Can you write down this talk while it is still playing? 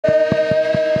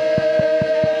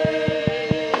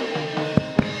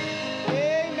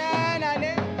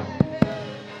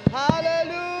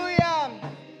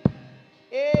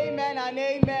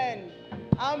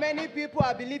many people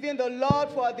are believing the Lord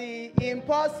for the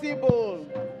impossible?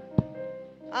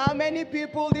 How many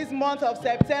people this month of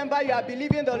September you are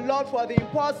believing the Lord for the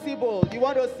impossible? You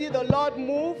want to see the Lord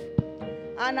move?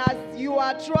 And as you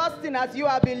are trusting, as you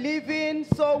are believing,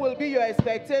 so will be your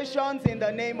expectations in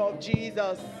the name of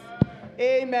Jesus.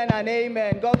 Amen and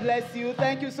amen. God bless you.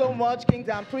 Thank you so much, kings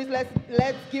and priests.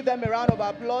 Let's give them a round of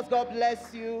applause. God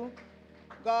bless you.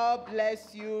 God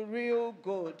bless you. Real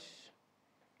good.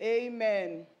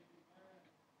 Amen.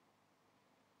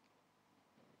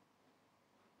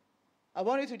 I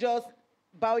want you to just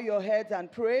bow your heads and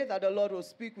pray that the Lord will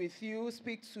speak with you,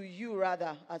 speak to you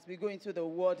rather, as we go into the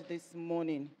word this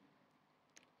morning.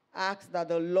 Ask that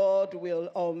the Lord will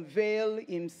unveil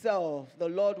himself. The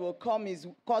Lord will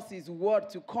cause his word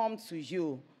to come to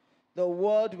you. The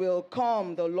word will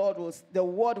come. The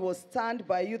word will stand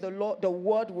by you. The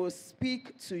word will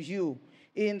speak to you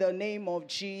in the name of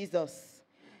Jesus.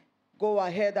 Go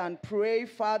ahead and pray.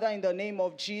 Father, in the name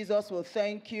of Jesus, we'll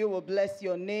thank you. We'll bless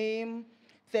your name.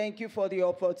 Thank you for the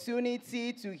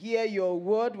opportunity to hear your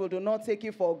word. We do not take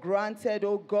it for granted,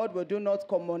 oh God. We do not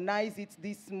commonize it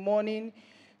this morning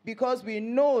because we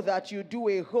know that you do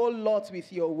a whole lot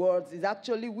with your words. It's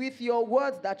actually with your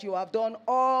words that you have done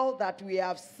all that we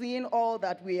have seen, all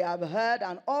that we have heard,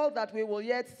 and all that we will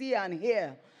yet see and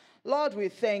hear. Lord, we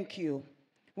thank you.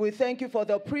 We thank you for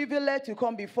the privilege to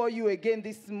come before you again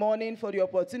this morning, for the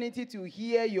opportunity to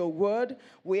hear your word.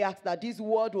 We ask that this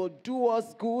word will do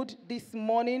us good this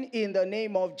morning in the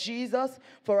name of Jesus.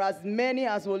 For as many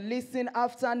as will listen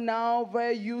after now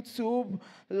via YouTube,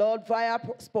 Lord, via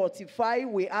Spotify,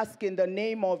 we ask in the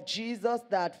name of Jesus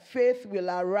that faith will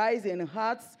arise in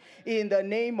hearts in the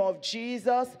name of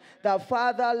Jesus. That,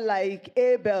 Father, like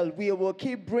Abel, we will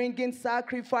keep bringing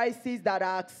sacrifices that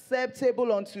are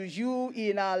acceptable unto you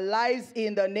in our lives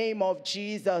in the name of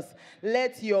Jesus.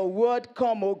 Let your word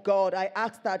come, O God. I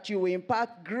ask that you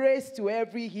impart grace to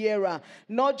every hearer,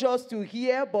 not just to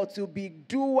hear, but to be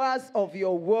doers of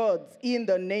your words in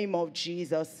the name of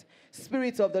Jesus.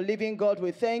 Spirit of the living God,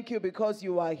 we thank you because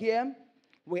you are here.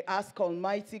 We ask,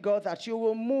 Almighty God, that you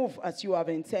will move as you have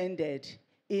intended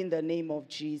in the name of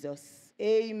Jesus.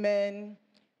 Amen.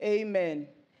 Amen.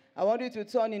 I want you to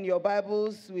turn in your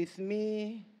Bibles with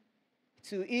me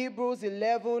to Hebrews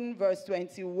 11, verse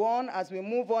 21. As we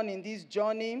move on in this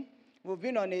journey, we've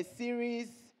been on a series,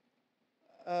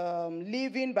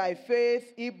 Living by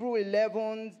Faith, Hebrews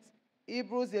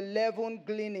 11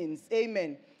 Gleanings.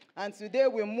 Amen. And today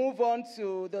we move on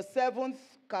to the seventh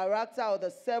character, or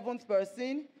the seventh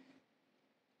person.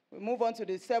 We move on to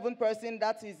the seventh person,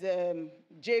 that is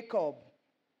Jacob.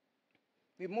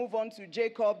 We move on to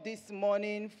Jacob this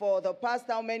morning. For the past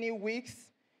how many weeks?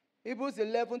 Hebrews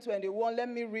 11:21, let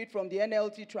me read from the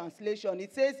NLT translation.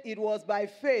 It says, it was by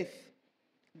faith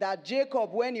that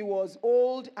Jacob, when he was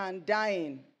old and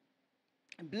dying,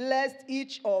 blessed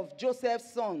each of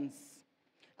Joseph's sons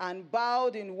and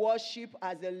bowed in worship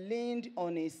as he leaned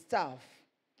on his staff.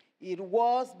 It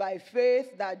was by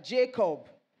faith that Jacob,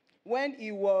 when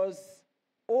he was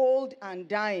old and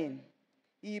dying,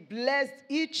 he blessed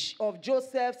each of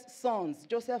Joseph's sons.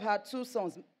 Joseph had two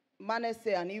sons,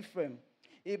 Manasseh and Ephraim.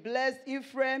 He blessed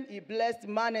Ephraim, he blessed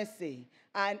Manasseh,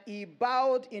 and he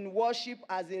bowed in worship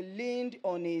as he leaned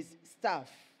on his staff.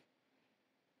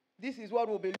 This is what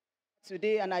we'll be looking at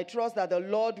today, and I trust that the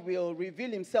Lord will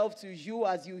reveal himself to you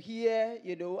as you hear,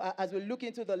 as we look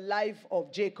into the life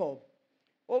of Jacob.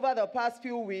 Over the past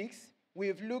few weeks,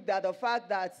 we've looked at the fact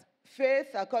that faith,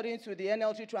 according to the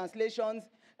NLT translations,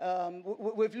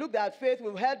 we've looked at faith,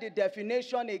 we've heard the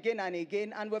definition again and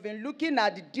again, and we've been looking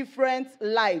at the different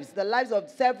lives, the lives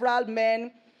of several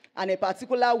men and a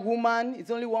particular woman. It's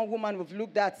only one woman we've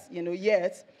looked at,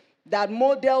 yet, that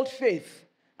modeled faith.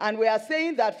 And we are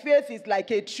saying that faith is like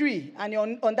a tree, and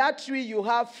on that tree you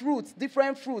have fruits,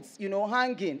 different fruits,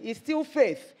 hanging. It's still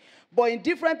faith. But in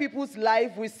different people's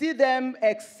life, we see them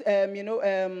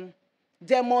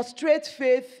demonstrate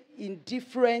faith in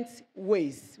different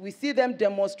ways. We see them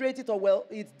demonstrate it,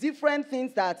 it's different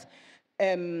things that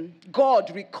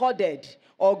God recorded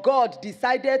or God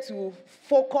decided to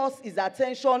focus his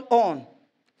attention on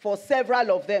for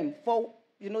several of them, for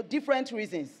different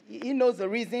reasons. He knows the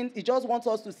reasons. He just wants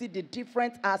us to see the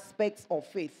different aspects of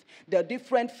faith, the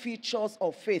different features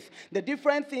of faith, the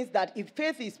different things that if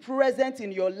faith is present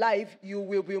in your life, you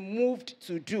will be moved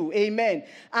to do. Amen.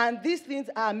 And these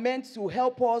things are meant to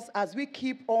help us as we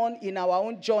keep on in our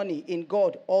own journey in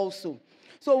God also.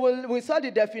 So we saw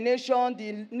the definition.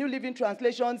 The New Living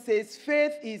Translation says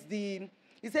faith is the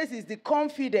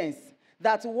confidence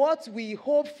that what we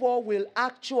hope for will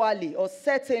actually or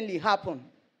certainly happen.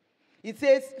 It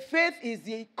says, faith is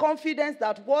the confidence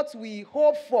that what we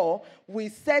hope for will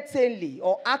certainly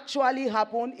or actually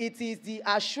happen. It is the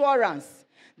assurance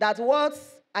that what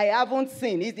I haven't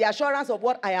seen is the assurance of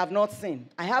what I have not seen.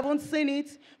 I haven't seen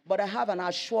it, but I have an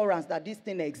assurance that this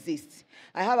thing exists.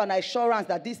 I have an assurance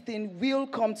that this thing will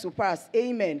come to pass.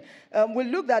 Amen. We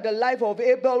looked at the life of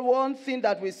Abel. One thing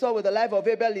that we saw with the life of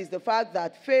Abel is the fact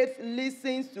that faith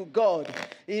listens to God.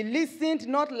 He listened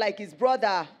not like his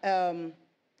brother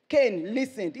Cain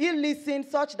listened. He listened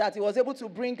such that he was able to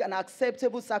bring an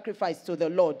acceptable sacrifice to the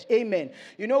Lord. Amen.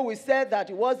 You know, we said that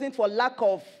it wasn't for lack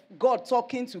of God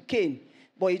talking to Cain.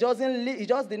 But he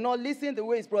just did not listen the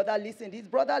way his brother listened. His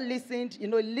brother listened,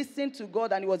 listened to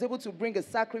God, and he was able to bring a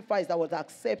sacrifice that was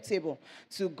acceptable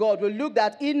to God. We looked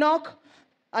at Enoch,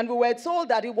 and we were told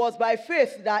that it was by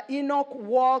faith that Enoch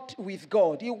walked with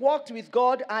God. He walked with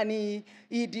God, and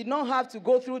he did not have to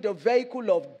go through the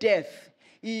vehicle of death.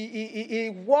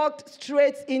 He walked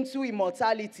straight into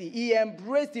immortality. He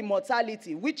embraced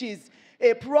immortality, which is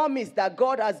a promise that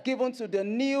God has given to the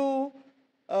new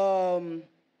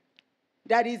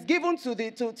that is given to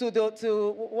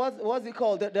what's it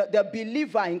called? The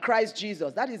believer in Christ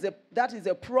Jesus. That is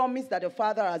a promise that the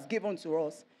Father has given to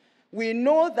us. We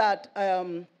know that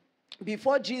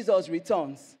before Jesus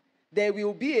returns, there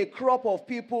will be a crop of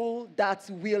people that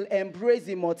will embrace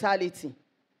immortality.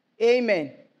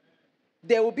 Amen.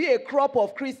 There will be a crop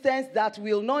of Christians that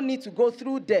will not need to go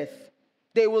through death.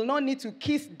 They will not need to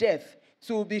kiss death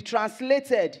to be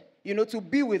translated, to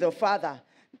be with the Father.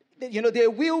 They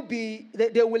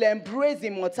will embrace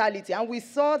immortality. And we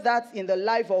saw that in the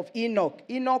life of Enoch.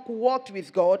 Enoch walked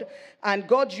with God, and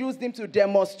God used him to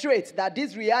demonstrate that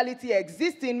this reality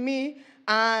exists in me,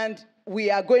 and we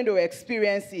are going to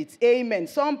experience it. Amen.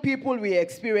 Some people will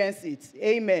experience it.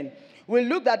 Amen. We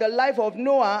looked at the life of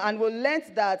Noah, and we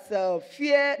learned that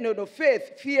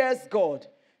faith fears God.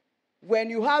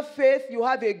 When you have faith, you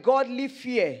have a godly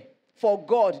fear for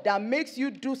God that makes you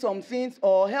do some things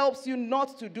or helps you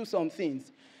not to do some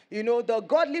things. The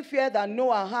godly fear that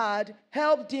Noah had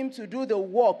helped him to do the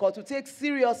work or to take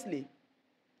seriously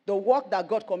the work that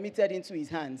God committed into his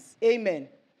hands. Amen.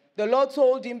 The Lord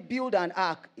told him, build an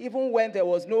ark. Even when there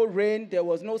was no rain, there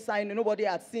was no sign, nobody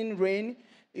had seen rain.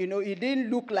 It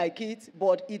didn't look like it,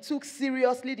 but he took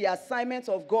seriously the assignment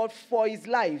of God for his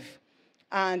life.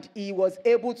 And he was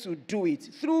able to do it.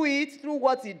 Through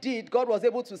what he did, God was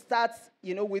able to start,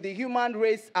 with the human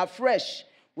race afresh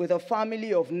with the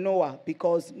family of Noah,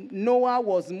 because Noah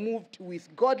was moved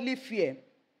with godly fear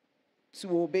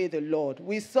to obey the Lord.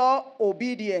 We saw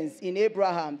obedience in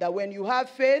Abraham, that when you have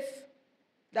faith,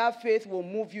 that faith will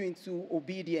move you into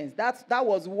obedience. That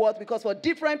was what, because for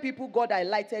different people, God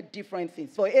highlighted different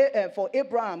things. For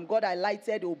Abraham, God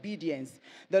highlighted obedience.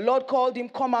 The Lord called him,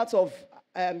 come out of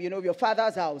your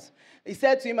father's house. He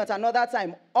said to him at another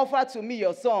time, offer to me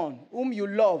your son, whom you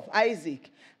love,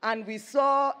 Isaac. And we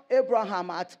saw Abraham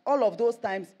at all of those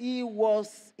times, he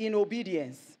was in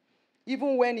obedience.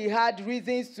 Even when he had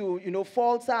reasons to,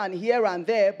 falter and here and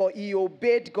there, but he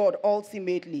obeyed God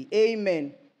ultimately.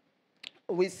 Amen.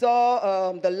 We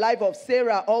saw the life of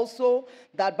Sarah also,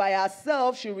 that by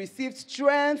herself she received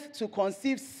strength to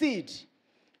conceive seed.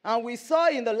 And we saw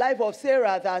in the life of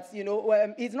Sarah that,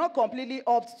 it's not completely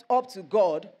up to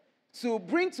God to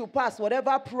bring to pass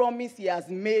whatever promise he has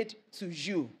made to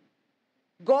you.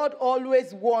 God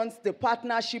always wants the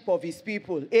partnership of his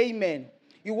people. Amen.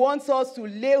 He wants us to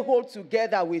lay hold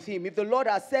together with him. If the Lord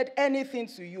has said anything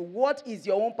to you, what is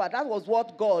your own part? That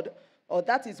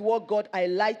is what God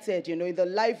highlighted, in the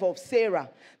life of Sarah.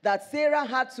 That Sarah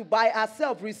had to, by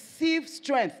herself, receive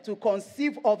strength to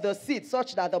conceive of the seed,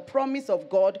 such that the promise of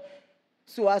God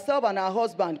to herself and her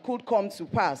husband could come to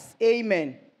pass.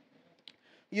 Amen.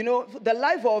 The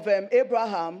life of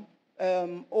Abraham,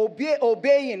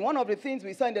 obeying, one of the things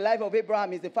we saw in the life of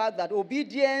Abraham is the fact that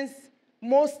obedience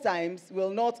most times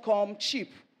will not come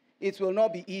cheap. It will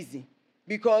not be easy.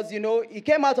 Because, he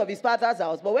came out of his father's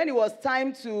house. But when it was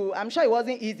time to, I'm sure it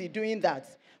wasn't easy doing that.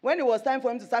 When it was time for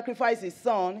him to sacrifice his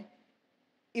son,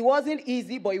 it wasn't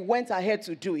easy, but he went ahead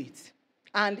to do it.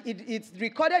 And it's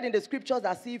recorded in the scriptures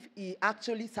as if he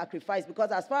actually sacrificed.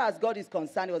 Because as far as God is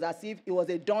concerned, it was as if it was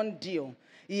a done deal.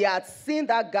 He had seen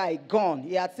that guy gone.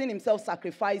 He had seen himself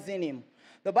sacrificing him.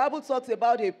 The Bible talks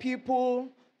about a people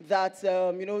that,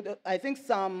 I think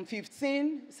Psalm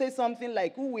 15 says something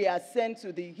like, who we are sent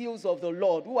to the hills of the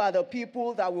Lord. Who are the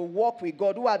people that will walk with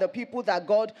God? Who are the people that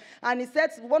God... And he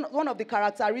said, one of the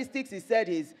characteristics he said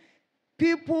is,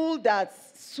 people that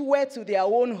swear to their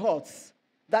own hearts,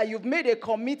 that you've made a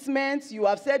commitment, you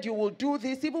have said you will do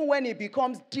this, even when it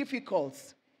becomes difficult,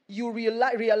 you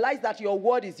realize that your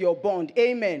word is your bond.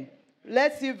 Amen.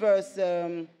 Let's see verse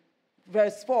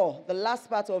 4, the last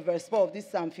part of verse 4 of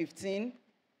this Psalm 15.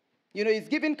 You know, it's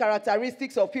giving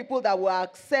characteristics of people that will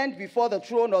ascend before the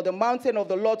throne or the mountain of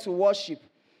the Lord to worship.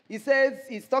 He says,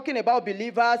 he's talking about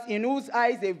believers in whose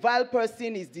eyes a vile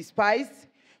person is despised,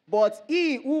 but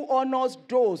he who honors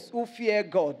those who fear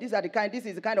God. This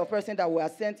is the kind of person that will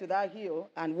ascend to that hill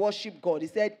and worship God. He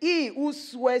said, he who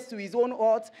swears to his own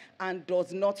heart and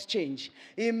does not change.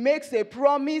 He makes a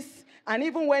promise, and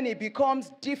even when it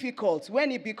becomes difficult,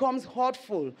 when it becomes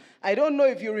hurtful, I don't know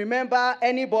if you remember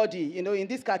anybody, you know, in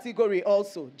this category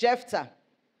also, Jephthah.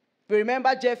 You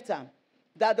remember Jephthah?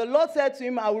 That the Lord said to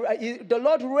him, the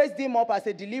Lord raised him up as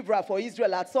a deliverer for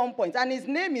Israel at some point. And his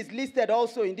name is listed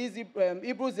also in this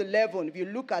Hebrews 11. If you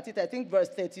look at it, I think verse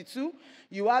 32,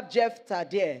 you have Jephthah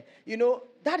there. You know,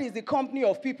 that is the company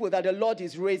of people that the Lord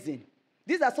is raising.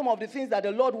 These are some of the things that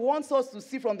the Lord wants us to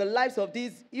see from the lives of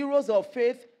these heroes of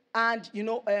faith and, you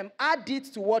know, add it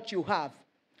to what you have.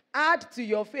 Add to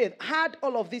your faith. Add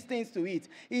all of these things to it.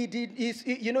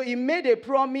 He made a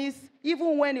promise.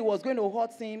 Even when it was going to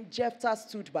hurt him, Jephthah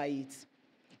stood by it.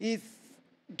 His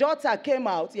daughter came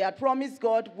out. He had promised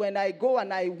God, when I go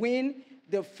and I win,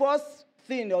 the first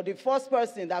thing or the first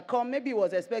person that come, maybe he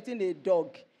was expecting a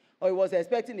dog or he was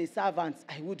expecting a servant.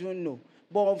 I wouldn't know.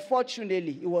 But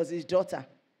unfortunately, it was his daughter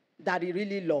that he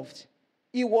really loved.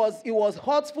 It was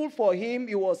hurtful for him.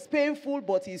 It was painful,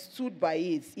 but he stood by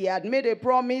it. He had made a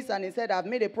promise, and he said, I've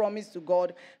made a promise to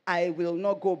God. I will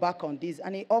not go back on this.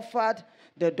 And he offered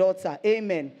the daughter.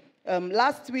 Amen.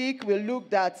 Last week, we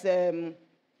looked at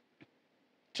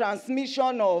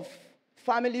transmission of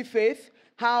family faith,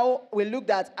 how we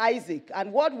looked at Isaac.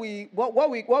 And what we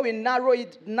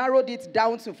narrowed it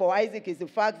down to for Isaac is the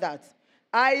fact that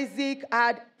Isaac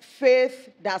had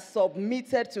faith that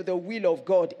submitted to the will of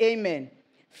God. Amen.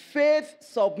 Faith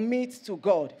submits to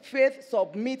God. Faith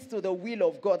submits to the will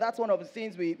of God. That's one of the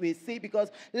things we see, because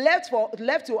left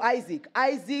to Isaac,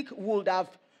 Isaac would have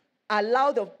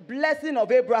allowed the blessing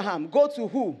of Abraham go to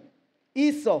who?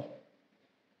 Esau.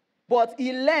 But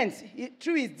he learned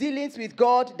through his dealings with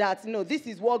God that, you know, this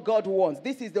is what God wants.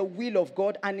 This is the will of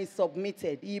God, and he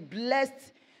submitted. He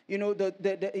blessed, you know,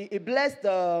 he blessed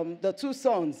the two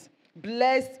sons.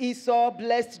 Blessed Esau,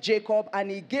 blessed Jacob,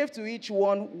 and he gave to each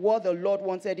one what the Lord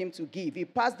wanted him to give. He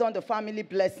passed on the family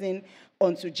blessing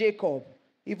onto Jacob,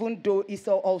 even though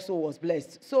Esau also was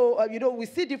blessed. So, we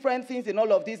see different things in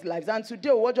all of these lives. And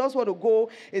today, we just want to go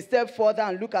a step further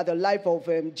and look at the life of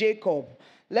Jacob.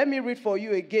 Let me read for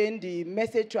you again the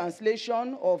Message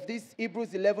translation of this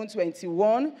Hebrews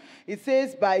 11:21. It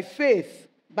says,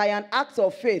 by an act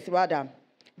of faith,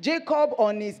 Jacob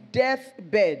on his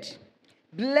deathbed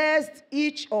blessed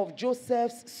each of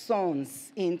Joseph's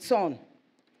sons in turn,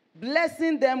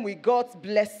 blessing them with God's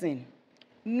blessing,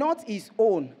 not his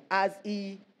own, as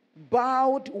he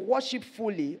bowed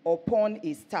worshipfully upon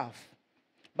his staff.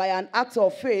 By an act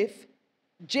of faith,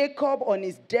 Jacob on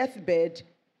his deathbed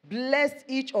blessed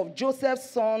each of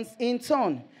Joseph's sons in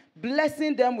turn,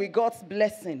 blessing them with God's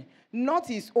blessing, not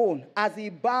his own, as he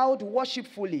bowed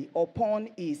worshipfully upon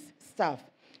his staff.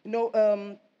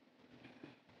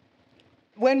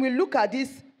 When we look at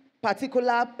this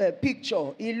particular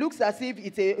picture, it looks as if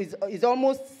it's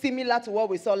almost similar to what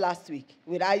we saw last week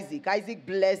with Isaac. Isaac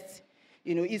blessed,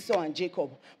 Esau and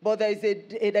Jacob. But there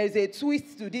is a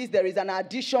twist to this. There is an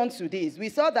addition to this. We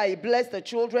saw that he blessed the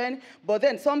children, but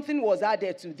then something was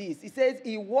added to this. He says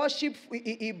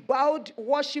he bowed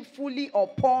worshipfully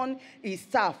upon his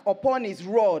staff, upon his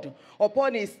rod,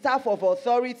 upon his staff of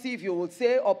authority, if you would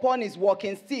say, upon his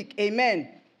walking stick. Amen.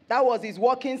 That was his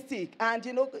walking stick. And,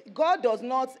 God does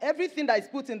not, everything that is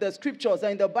put in the scriptures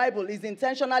and in the Bible is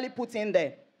intentionally put in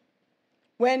there.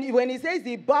 When he says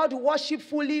he bowed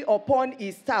worshipfully upon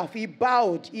his staff, he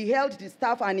bowed, he held the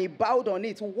staff and he bowed on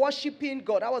it, worshiping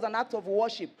God. That was an act of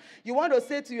worship. You want to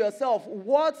say to yourself,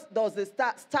 what does the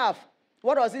staff,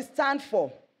 what does it stand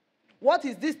for? What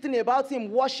is this thing about him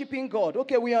worshiping God?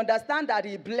 Okay, we understand that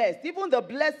he blessed. Even the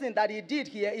blessing that he did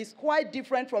here is quite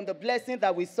different from the blessing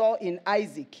that we saw in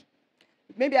Isaac.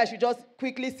 Maybe I should just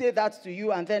quickly say that to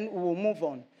you and then we'll move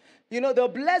on. The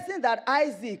blessing that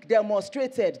Isaac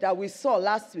demonstrated that we saw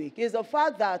last week is the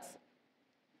fact that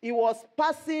he was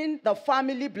passing the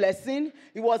family blessing.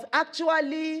 He was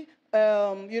actually,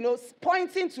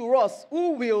 pointing to us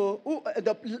who will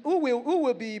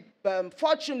be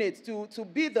fortunate to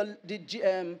be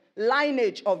the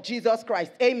lineage of Jesus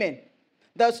Christ. Amen.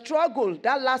 The struggle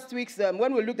that last week's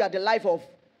when we looked at the life of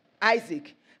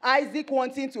Isaac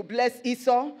wanting to bless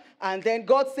Esau, and then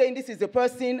God saying, "This is the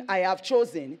person I have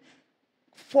chosen."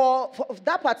 for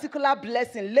that particular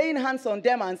blessing, laying hands on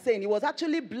them and saying, he was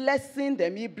actually blessing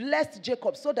them. He blessed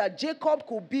Jacob so that Jacob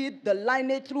could be the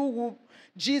lineage through whom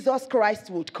Jesus Christ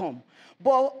would come.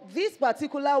 But this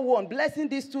particular one, blessing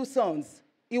these two sons,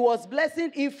 he was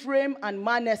blessing Ephraim and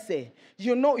Manasseh.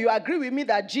 You agree with me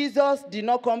that Jesus did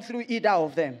not come through either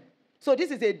of them. So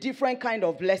this is a different kind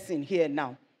of blessing here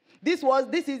now. This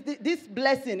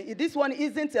blessing, this one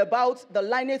isn't about the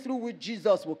lineage through which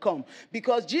Jesus will come.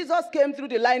 Because Jesus came through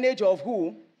the lineage of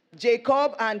who?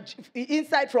 Jacob, and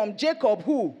inside from Jacob,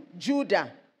 who?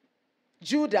 Judah.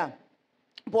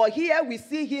 But here we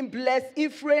see him bless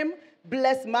Ephraim,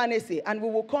 bless Manasseh, and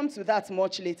we will come to that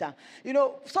much later.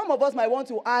 Some of us might want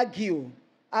to argue.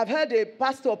 I've heard a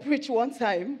pastor preach one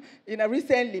time,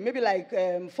 recently, maybe like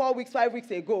 4 weeks, 5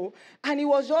 weeks ago, and he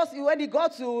was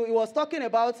talking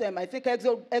about, I think,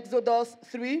 Exodus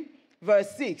 3,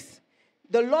 verse 6.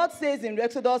 The Lord says in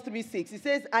Exodus 3:6, he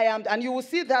says, I am, and you will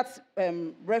see that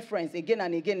reference again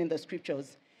and again in the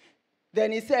scriptures.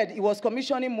 Then he was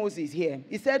commissioning Moses here.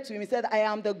 He said to him, I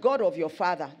am the God of your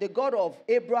father, the God of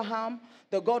Abraham,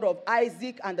 the God of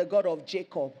Isaac, and the God of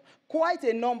Jacob. Quite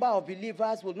a number of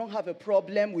believers will not have a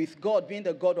problem with God being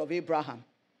the God of Abraham.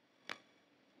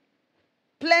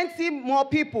 Plenty more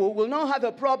people will not have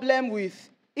a problem with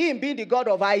him being the God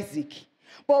of Isaac.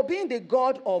 But being the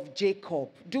God of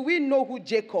Jacob, do we know who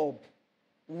Jacob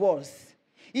was?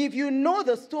 If you know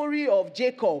the story of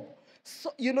Jacob,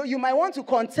 you might want to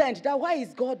contend that why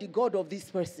is God the God of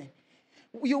this person?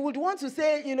 You would want to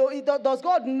say, does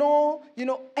God know,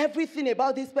 everything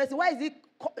about this person? Why is he?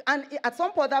 And at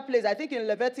some other place, I think in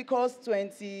Leviticus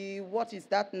 20, what is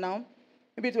that now?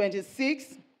 Maybe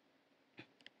 26.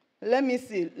 Let me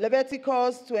see.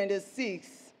 Leviticus 26,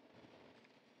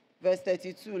 verse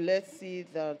 32. Let's see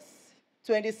that.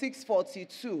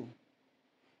 26:42.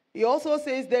 He also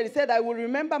says there, he said, I will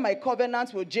remember my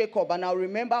covenant with Jacob, and I'll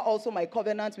remember also my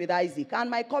covenant with Isaac,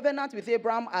 and my covenant with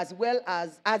Abraham as well,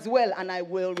 and I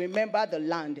will remember the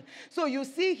land. So you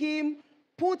see him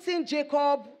putting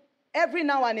Jacob every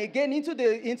now and again into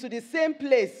the same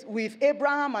place with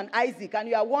Abraham and Isaac, and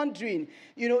you are wondering,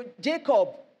 Jacob,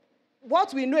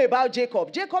 what we know about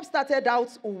Jacob started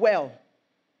out well.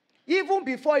 Even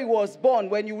before he was born,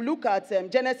 when you look at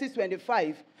Genesis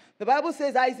 25, the Bible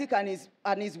says Isaac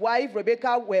and his wife,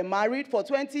 Rebekah, were married. For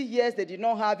 20 years, they did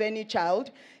not have any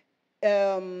child.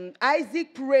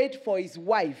 Isaac prayed for his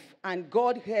wife, and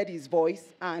God heard his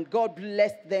voice, and God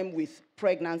blessed them with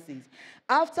pregnancies.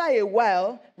 After a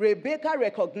while, Rebekah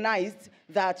recognized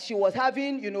that she was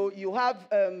having,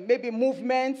 maybe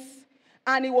movements,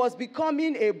 and it was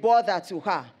becoming a bother to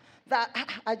her. That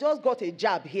I just got a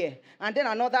jab here, and then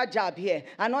another jab here,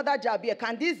 another jab here.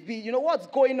 Can this be, what's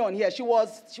going on here? She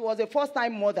was a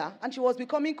first-time mother, and she was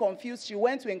becoming confused. She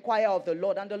went to inquire of the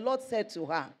Lord, and the Lord said to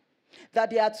her that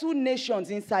there are two nations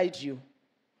inside you,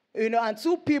 and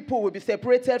two people will be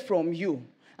separated from you.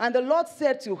 And the Lord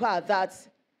said to her that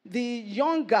the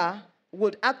younger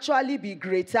would actually be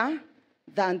greater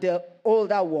than the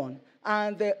older one,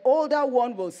 and the older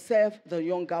one will serve the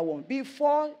younger one.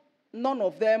 Before none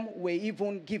of them were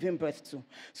even given birth to.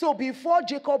 So before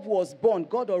Jacob was born,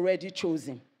 God already chose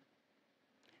him.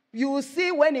 You will see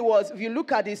if you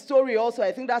look at the story also,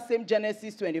 I think that same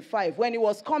Genesis 25, when he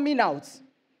was coming out,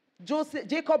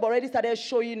 Jacob already started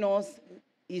showing us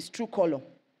his true color.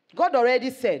 God already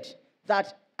said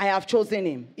that I have chosen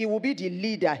him. He will be the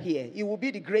leader here. He will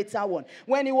be the greater one.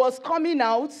 When he was coming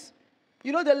out,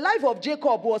 the life of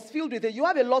Jacob was filled with you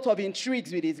have a lot of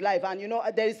intrigues with his life. And,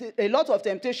 there is a lot of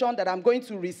temptation that I'm going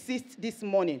to resist this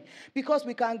morning. Because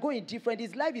we can go in different.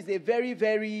 His life is a very,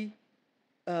 very,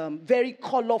 very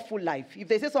colorful life. If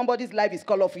they say somebody's life is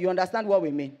colorful, you understand what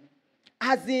we mean.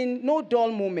 As in, no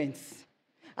dull moments.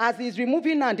 As he's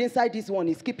removing hands inside this one,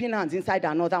 he's keeping hands inside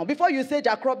another one. Before you say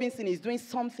Jack Robinson is doing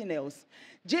something else.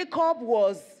 Jacob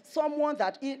was someone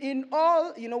that in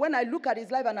all, when I look at his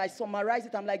life and I summarize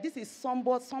it, I'm like, this is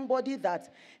somebody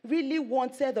that really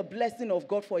wanted the blessing of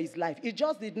God for his life. He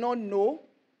just did not know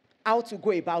how to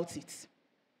go about it.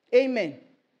 Amen.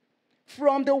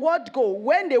 From the word go,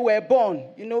 when they were born,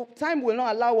 time will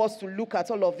not allow us to look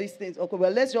at all of these things. Okay,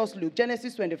 well, let's just look.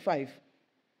 Genesis 25.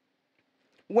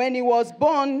 When he was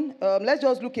born, let's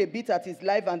just look a bit at his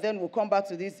life, and then we'll come back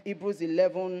to this Hebrews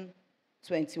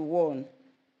 11:21.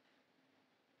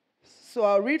 So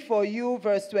I'll read for you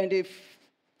verse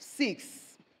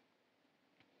 26.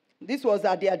 This was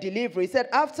at their delivery. He said,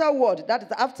 afterward, that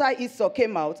is after Esau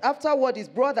came out, afterward his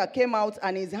brother came out,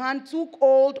 and his hand took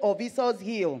hold of Esau's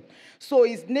heel. So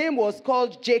his name was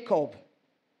called Jacob.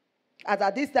 As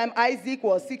at this time, Isaac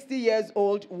was 60 years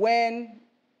old when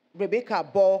Rebekah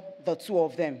bore the two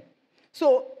of them.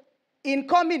 So, in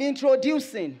coming,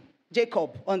 introducing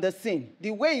Jacob on the scene,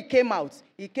 the way he came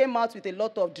out with a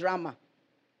lot of drama.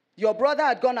 Your brother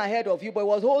had gone ahead of you, but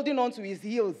was holding on to his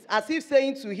heels, as if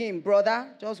saying to him, brother,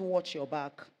 just watch your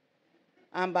back.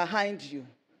 I'm behind you.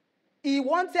 He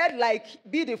wanted, like,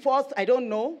 be the first, I don't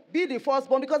know, be the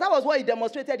firstborn, because that was what he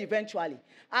demonstrated eventually.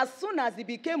 As soon as he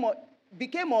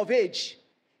became of age,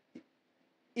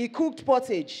 he cooked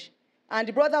pottage. And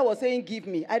the brother was saying, give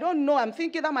me. I don't know, I'm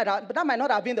thinking that might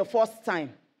not have been the first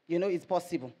time, it's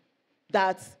possible,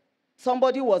 that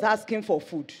somebody was asking for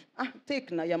food.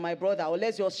 Take now, you're my brother, or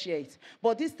let's just share it.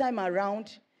 But this time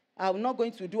around, I'm not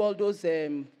going to do all those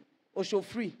Osho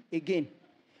free again.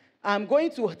 I'm going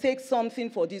to take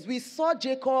something for this. We saw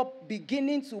Jacob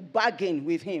beginning to bargain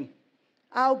with him.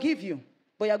 I'll give you,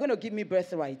 but you're going to give me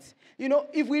birthright.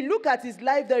 If we look at his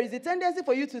life, there is a tendency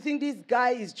for you to think this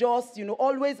guy is just,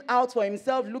 always out for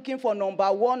himself, looking for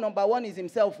number one. Number one is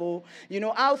himself. Oh,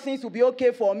 how things will be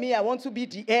okay for me. I want to be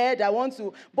the head.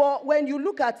 But when you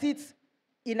look at it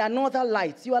in another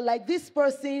light, you are like, this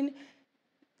person,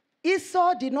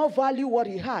 Esau did not value what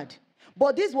he had.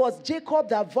 But this was Jacob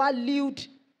that valued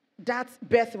that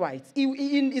birthright.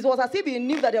 It was as if he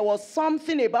knew that there was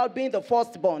something about being the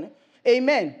firstborn.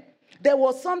 Amen. There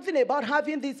was something about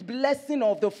having this blessing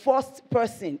of the first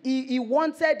person. He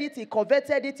wanted it, he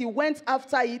coveted it, he went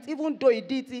after it, even though he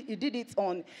did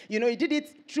it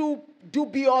through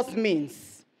dubious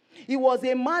means. He was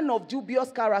a man of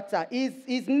dubious character.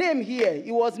 His name here,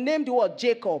 he was named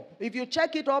Jacob. If you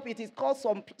check it up, it is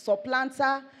called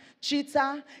supplanter,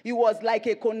 cheater. He was like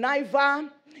a conniver.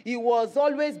 He was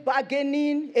always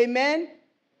bargaining. Amen.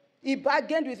 He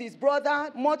bargained with his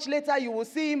brother. Much later, you will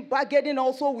see him bargaining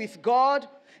also with God.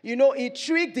 He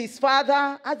tricked his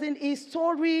father. As in, his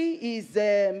story is,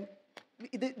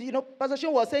 Pastor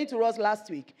Sean was saying to us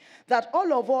last week that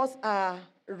all of us are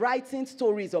writing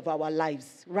stories of our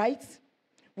lives, right?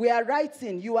 We are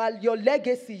writing. Your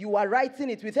legacy. You are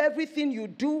writing it with everything you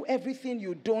do, everything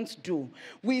you don't do.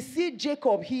 We see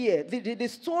Jacob here. The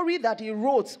story that he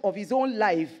wrote of his own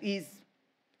life is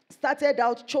started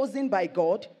out chosen by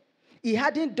God. He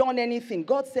hadn't done anything.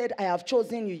 God said, I have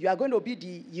chosen you. You are going to be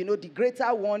the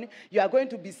greater one. You are going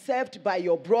to be served by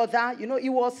your brother. It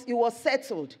was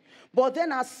settled. But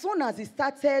then as soon as he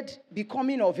started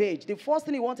becoming of age, the first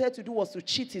thing he wanted to do was to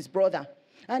cheat his brother.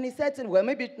 And he said to him, well,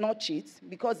 maybe not cheat,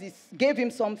 because he gave him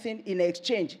something in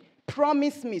exchange.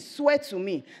 Promise me, swear to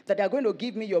me that they're going to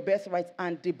give me your birthright.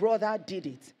 And the brother did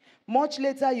it. Much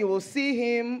later, you will see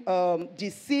him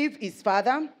deceive his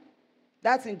father.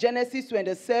 That's in Genesis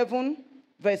 27,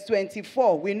 verse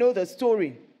 24. We know the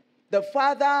story. The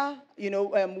father,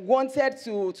 wanted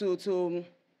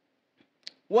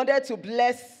to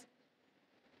bless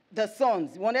the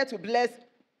sons. He wanted to bless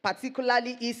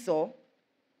particularly Esau.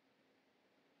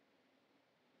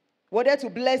 Wanted to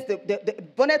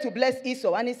bless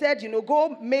Esau. And he said,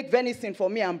 go make venison for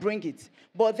me and bring it.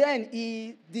 But then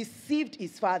he deceived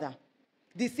his father.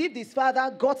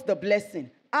 Got the blessing.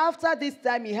 After this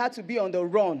time, he had to be on the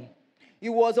run. He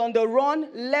was on the run,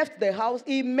 left the house.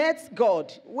 He met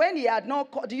God. When he had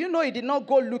not, do you know he did not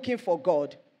go looking for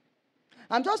God?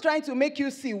 I'm just trying to make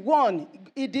you see. One,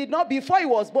 he did not, before he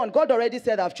was born, God already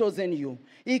said, I've chosen you.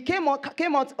 He came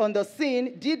out on the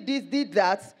scene, did this, did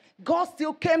that. God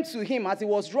still came to him as he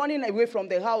was running away from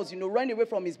the house, running away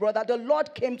from his brother. The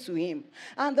Lord came to him.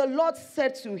 And the Lord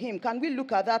said to him, can we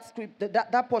look at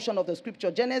that portion of the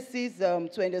scripture? Genesis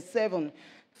 27,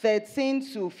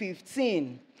 13 to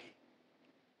 15.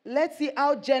 Let's see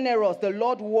how generous the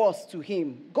Lord was to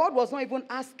him. God was not even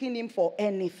asking him for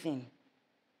anything.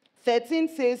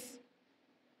 13 says,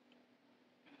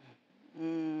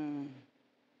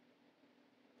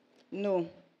 no.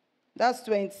 That's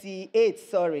 28,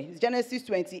 sorry. It's Genesis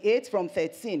 28 from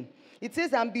 13. It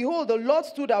says, and behold, the Lord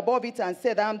stood above it and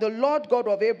said, I am the Lord God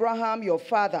of Abraham, your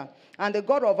father, and the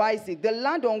God of Isaac. The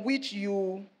land on which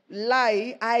you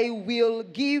lie, I will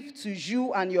give to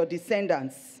you and your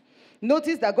descendants.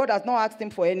 Notice that God has not asked him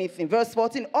for anything. Verse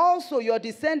 14, also your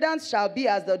descendants shall be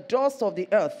as the dust of the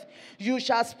earth. You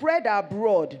shall spread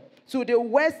abroad to the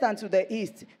west and to the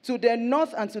east, to the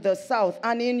north and to the south.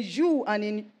 And in you and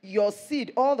in your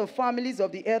seed, all the families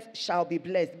of the earth shall be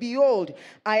blessed. Behold,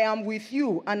 I am with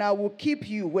you, and I will keep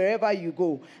you wherever you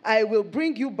go. I will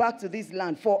bring you back to this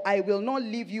land, for I will not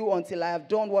leave you until I have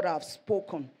done what I have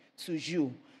spoken to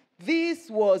you. This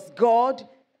was God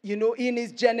in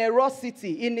his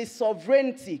generosity, in his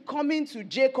sovereignty, coming to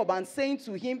Jacob and saying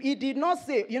to him, he did not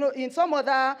say,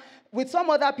 with some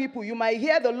other people, you might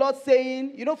hear the Lord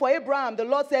saying, for Abraham, the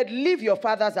Lord said, leave your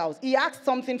father's house. He asked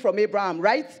something from Abraham,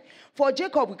 right? For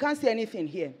Jacob, we can't see anything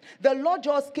here. The Lord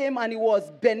just came and he was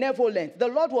benevolent. The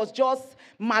Lord was just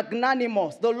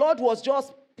magnanimous. The Lord was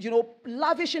just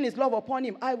lavishing his love upon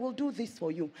him. I will do this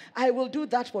for you. I will do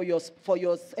that for your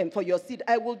seed.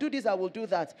 I will do this, I will do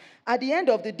that. At the end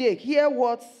of the day, hear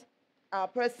what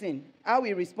how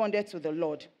he responded to the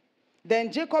Lord.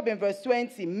 Then Jacob in verse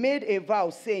 20 made a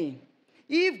vow saying,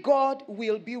 if God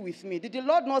will be with me. Did the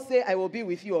Lord not say, I will be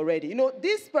with you already?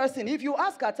 This person, if you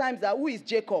ask at times that who is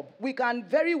Jacob, we can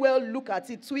very well look at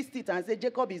it, twist it, and say,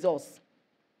 Jacob is us.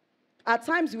 At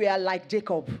times we are like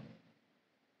Jacob.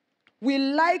 We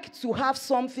like to have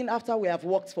something after we have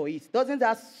worked for it. Doesn't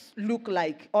that look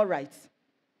like, all right,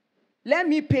 let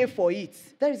me pay for it?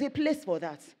 There is a place for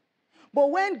that. But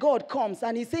when God comes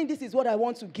and he's saying, this is what I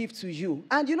want to give to you.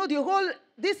 And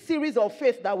this series of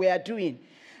faith that we are doing,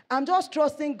 I'm just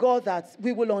trusting God that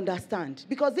we will understand.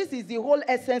 Because this is the whole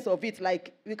essence of it.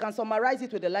 Like, we can summarize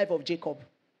it with the life of Jacob.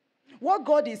 What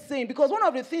God is saying, because one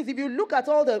of the things, if you look at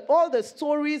all the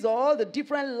stories or all the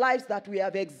different lives that we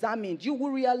have examined, you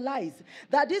will realize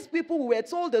that these people were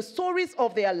told the stories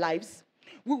of their lives.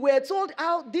 We were told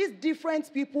how these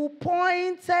different people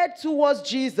pointed towards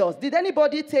Jesus. Did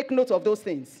anybody take note of those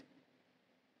things?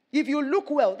 If you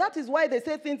look well, that is why they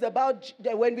say things about,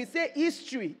 when we say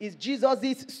history is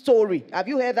Jesus' story. Have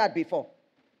you heard that before?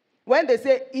 When they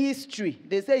say history,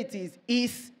 they say it is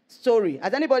his story.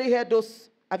 Has anybody heard those?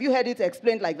 Have you heard it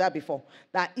explained like that before?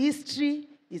 That history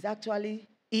is actually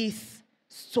his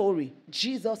story,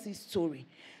 Jesus' story.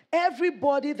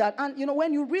 Everybody that, and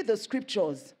when you read the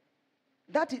scriptures,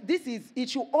 it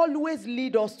should always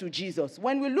lead us to Jesus.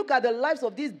 When we look at the lives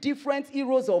of these different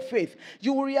heroes of faith,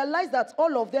 you will realize that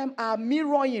all of them are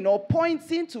mirroring or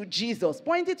pointing to Jesus,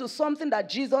 pointing to something that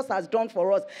Jesus has done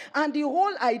for us. And the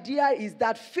whole idea is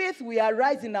that faith will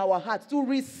arise in our hearts to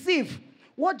receive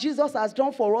what Jesus has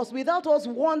done for us without us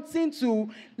wanting to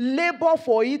labor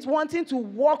for it, wanting to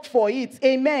work for it.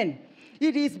 Amen.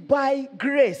 It is by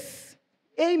grace.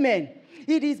 Amen.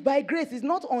 It is by grace. It's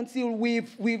not until we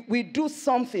do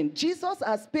something. Jesus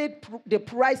has paid the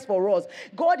price for us.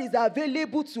 God is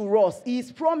available to us.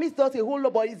 He's promised us a whole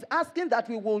lot, but he's asking that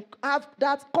we will have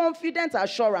that confident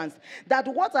assurance that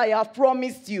what I have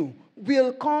promised you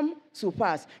will come to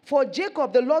pass. For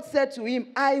Jacob, the Lord said to him,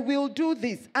 I will do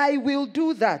this, I will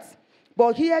do that.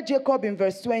 But here Jacob in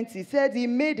verse 20 said he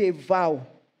made a vow,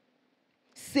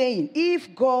 saying,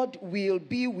 if God will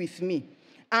be with me,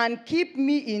 and keep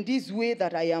me in this way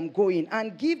that I am going,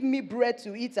 and give me bread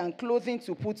to eat and clothing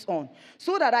to put on,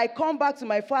 so that I come back to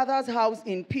my father's house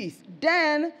in peace,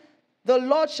 then the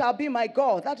Lord shall be my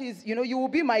God. That is, you will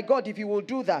be my God if you will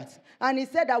do that. And he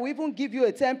said, I will even give you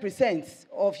a 10%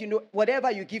 of, whatever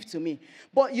you give to me.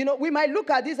 But, we might look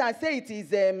at this and say it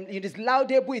is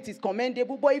laudable, it is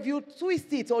commendable. But if you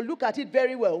twist it or look at it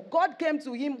very well, God came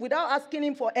to him without asking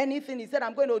him for anything. He said,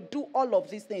 I'm going to do all of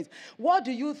these things. What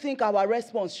do you think our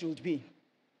response should be?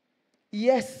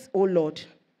 Yes, O Lord,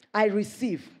 I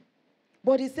receive.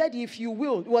 But he said, if you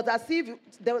will, it was as if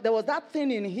there was that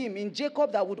thing in him, in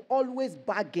Jacob, that would always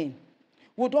bargain,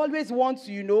 would always want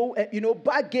to,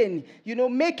 bargain,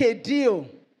 make a deal.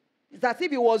 It's as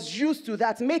if he was used to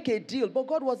that, make a deal. But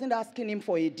God wasn't asking him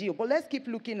for a deal. But let's keep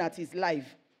looking at his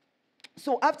life.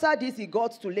 So after this, he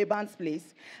got to Laban's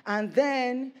place, and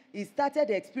then he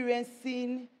started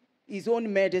experiencing his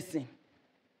own medicine.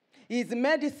 His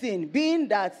medicine being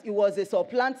that he was a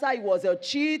supplanter, he was a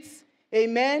cheat,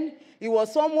 amen. He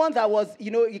was someone that was, he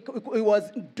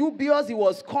was dubious, he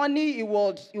was corny, he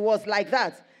was like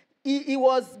that. He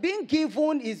was being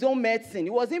given his own medicine.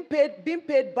 He wasn't being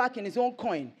paid back in his own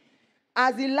coin.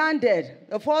 As he landed,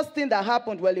 the first thing that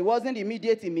happened, well, it wasn't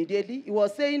immediately. He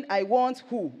was saying, I want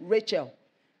who? Rachel.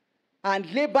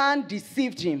 And Laban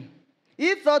deceived him.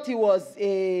 He thought he was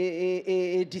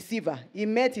a deceiver. He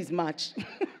met his match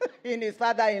in his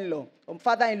father-in-law,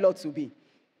 father-in-law to be.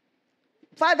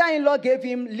 Father-in-law gave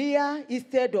him Leah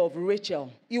instead of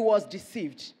Rachel. He was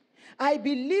deceived. I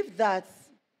believe that,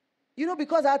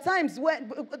 because at times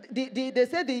when they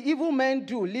say the evil men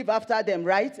do live after them,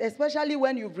 right? Especially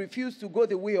when you've refused to go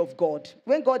the way of God.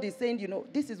 When God is saying,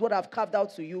 this is what I've carved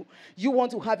out to you, you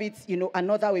want to have it,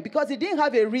 another way. Because he didn't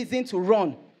have a reason to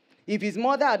run. If his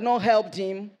mother had not helped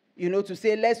him, to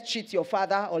say, let's cheat your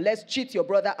father or let's cheat your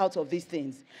brother out of these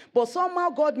things. But somehow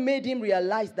God made him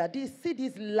realize that this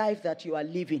life that you are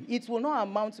living, it will not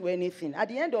amount to anything. At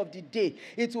the end of the day,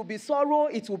 it will be sorrow,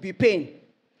 it will be pain.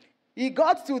 He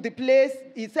got to the place,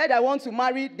 he said, I want to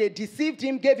marry. They deceived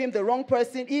him, gave him the wrong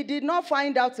person. He did not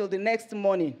find out till the next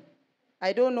morning.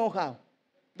 I don't know how.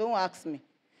 Don't ask me.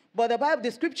 But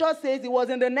the scripture says it was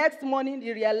in the next morning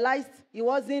he realized it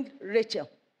wasn't Rachel.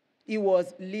 It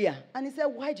was Leah. And he said,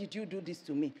 why did you do this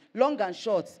to me? Long and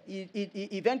short, he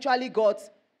eventually got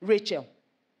Rachel.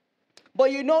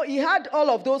 But you know, he had all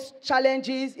of those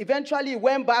challenges. Eventually, he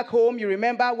went back home. You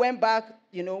remember, went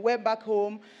back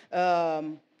home.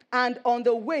 And on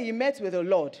the way, he met with the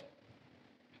Lord.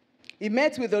 He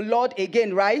met with the Lord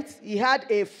again, right? He had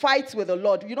a fight with the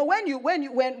Lord. You know,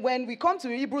 when we come to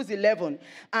Hebrews 11,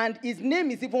 and his name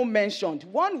is even mentioned,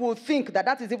 one would think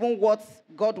that is even what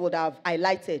God would have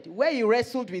highlighted, where he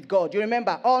wrestled with God. You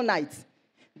remember, all night.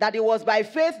 That it was by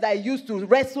faith that he used to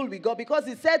wrestle with God, because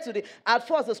he said at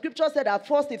first, the scripture said at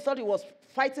first he thought he was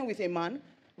fighting with a man.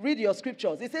 Read your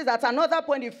scriptures. It says at another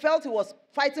point he felt he was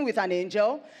fighting with an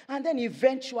angel, and then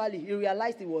eventually he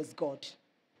realized it was God.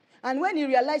 And when he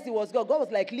realized it was God, God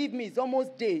was like, leave me, it's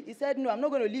almost day. He said, no, I'm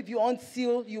not going to leave you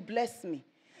until you bless me.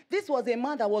 This was a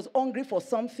man that was hungry for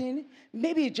something.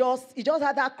 Maybe he just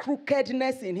had that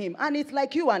crookedness in him. And it's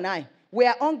like you and I. We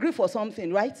are hungry for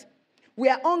something, right? We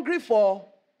are hungry for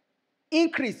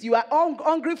increase. You are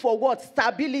hungry for what?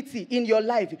 Stability in your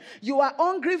life. You are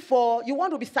hungry you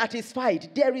want to be satisfied.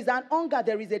 There is an hunger,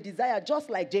 there is a desire, just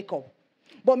like Jacob.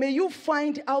 But may you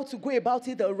find out to go about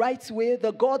it the right way,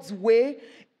 the God's way,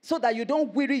 so that you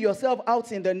don't weary yourself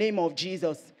out in the name of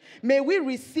Jesus. May we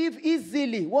receive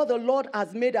easily what the Lord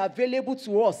has made available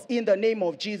to us in the name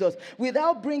of Jesus,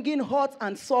 without bringing hurt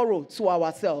and sorrow to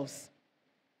ourselves.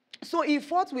 So he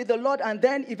fought with the Lord, and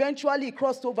then eventually he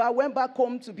crossed over, went back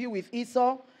home to be with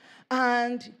Esau.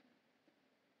 And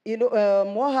you know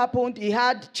what happened? He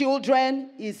had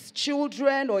children. His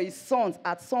children or his sons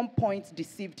at some point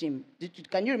deceived him.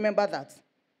 Can you remember that?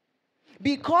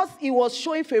 Because he was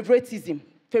showing favoritism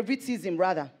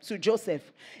to Joseph.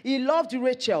 He loved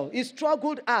Rachel. He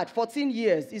struggled hard 14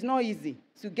 years. It's not easy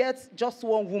to get just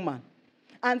one woman.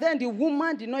 And then the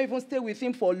woman did not even stay with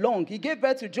him for long. He gave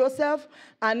birth to Joseph,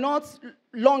 and not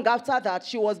long after that,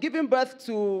 she was giving birth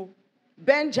to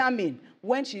Benjamin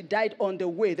when she died on the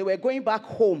way. They were going back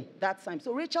home that time.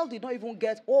 So Rachel did not even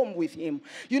get home with him.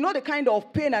 You know the kind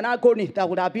of pain and agony that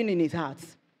would have been in his heart.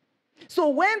 So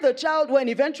when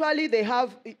eventually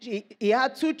he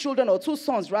had two children, or two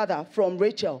sons rather, from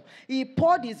Rachel, he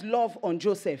poured his love on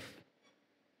Joseph.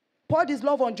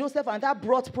 And that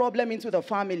brought problem into the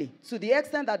family, to the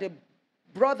extent that the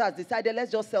brothers decided,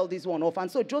 let's just sell this one off.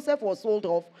 And so Joseph was sold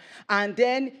off, and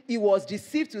then he was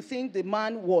deceived to think the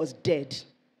man was dead.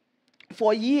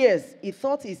 For years, he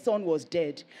thought his son was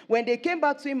dead. When they came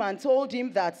back to him and told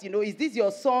him that, is this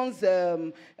your son's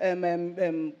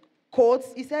coat?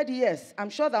 He said, yes, I'm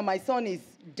sure that my son is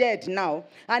dead now.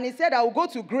 And he said, I will go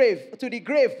to the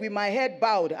grave with my head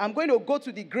bowed. I'm going to go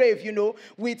to the grave,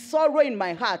 with sorrow in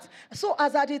my heart. So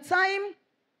as at the time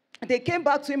they came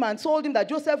back to him and told him that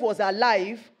Joseph was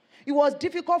alive, it was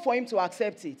difficult for him to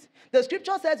accept it. The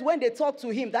scripture says when they talked to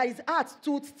him that his heart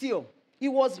stood still. He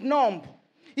was numb.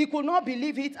 He could not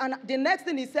believe it. And the next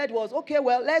thing he said was, okay,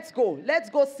 well, let's go. Let's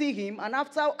go see him. And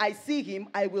after I see him,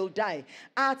 I will die.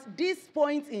 At this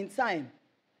point in time,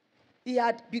 he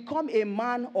had become a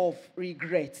man of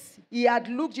regrets. He had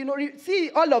looked,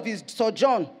 see all of his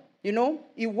sojourn,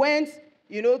 He went,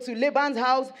 to Laban's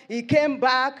house. He came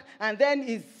back, and then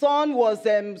his son was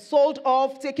sold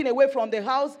off, taken away from the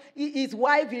house. His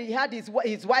wife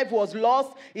was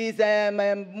lost. His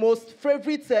most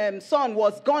favorite son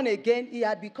was gone again. He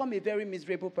had become a very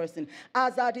miserable person.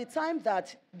 As at the time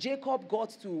that Jacob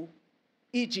got to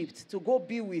Egypt to go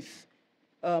be with,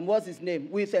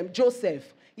 with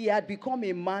Joseph, he had become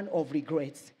a man of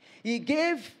regrets. He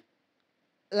gave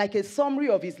like a summary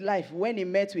of his life when he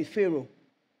met with Pharaoh.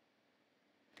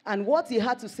 And what he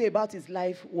had to say about his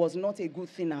life was not a good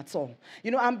thing at all.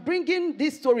 I'm bringing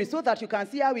this story so that you can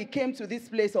see how he came to this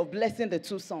place of blessing the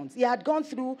two sons. He had gone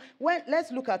through, let's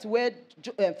look at where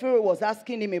Pharaoh was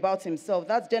asking him about himself.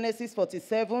 That's Genesis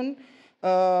 47,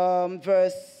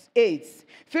 verse 8.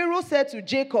 Pharaoh said to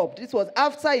Jacob, this was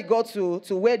after he got to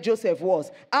where Joseph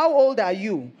was, how old are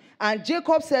you? And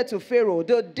Jacob said to Pharaoh,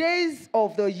 the days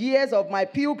of the years of my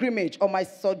pilgrimage or my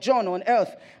sojourn on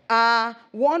earth are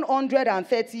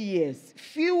 130 years.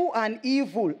 Few and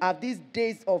evil are these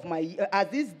days of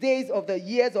the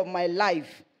years of my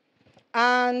life.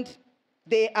 And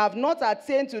they have not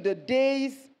attained to the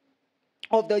days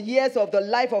of the years of the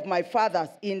life of my fathers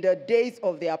in the days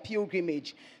of their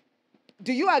pilgrimage.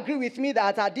 Do you agree with me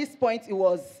that at this point it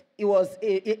was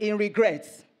in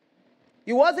regrets?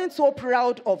 He wasn't so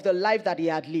proud of the life that he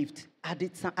had lived at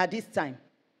this time.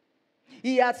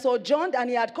 He had sojourned and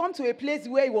he had come to a place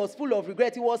where he was full of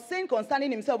regret. He was saying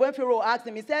concerning himself, when Pharaoh asked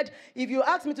him, he said, if you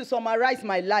ask me to summarize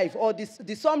my life or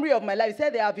the summary of my life, he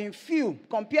said, there have been few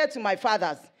compared to my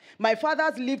fathers. My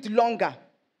fathers lived longer.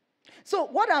 So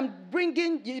what I'm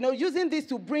bringing, using this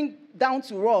to bring down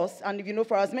to us, and,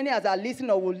 for as many as are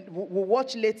listening or will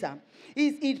watch later,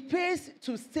 is it pays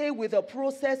to stay with the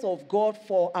process of God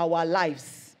for our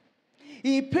lives.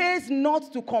 It pays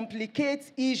not to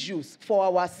complicate issues for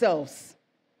ourselves.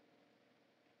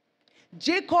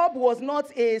 Jacob was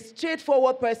not a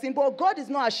straightforward person, but God is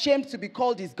not ashamed to be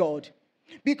called his God.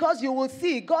 Because you will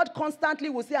see, God constantly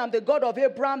will say, I'm the God of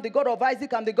Abraham, the God of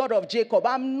Isaac, I'm the God of Jacob.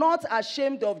 I'm not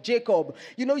ashamed of Jacob.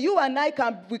 You and I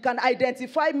can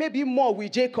identify maybe more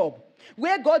with Jacob.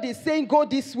 Where God is saying, go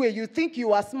this way, you think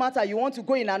you are smarter, you want to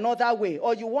go in another way,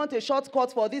 or you want a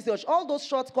shortcut for this. All those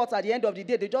shortcuts at the end of the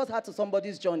day, they just add to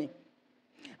somebody's journey.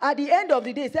 At the end of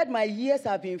the day, he said, my years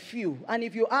have been few, and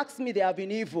if you ask me, they have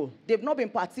been evil. They've not been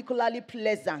particularly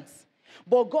pleasant.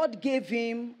 But God gave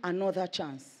him another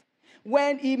chance.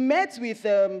 When he met with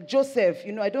Joseph,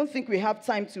 I don't think we have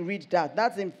time to read that.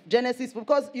 That's in Genesis,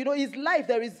 because, his life,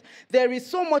 there is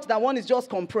so much that one is just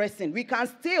compressing. We can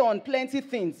stay on plenty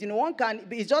things.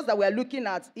 It's just that we're looking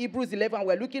at Hebrews 11,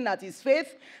 we're looking at his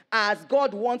faith as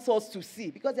God wants us to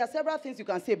see. Because there are several things you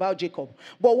can say about Jacob.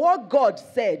 But what God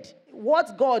said,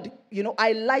 what God,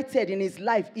 highlighted in his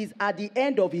life is at the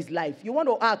end of his life. You want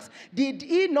to ask, did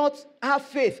he not have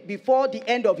faith before the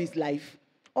end of his life?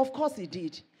 Of course he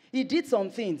did. He did some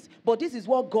things, but this is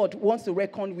what God wants to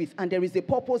reckon with, and there is a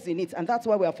purpose in it, and that's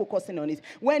why we are focusing on it.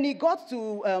 When he got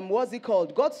to,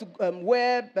 got to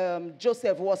where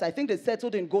Joseph was, I think they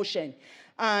settled in Goshen,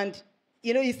 and,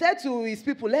 he said to his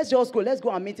people, let's go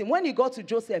and meet him. When he got to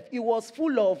Joseph, he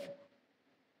wasn't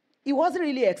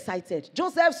really excited.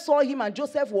 Joseph saw him and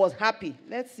Joseph was happy.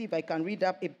 Let's see if I can read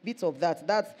up a bit of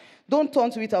that. Don't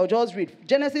turn to it, I'll just read.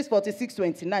 Genesis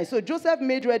 46:29. So Joseph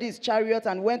made ready his chariot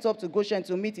and went up to Goshen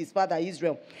to meet his father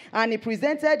Israel. And he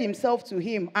presented himself to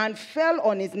him and fell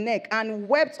on his neck and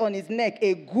wept on his neck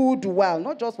a good while.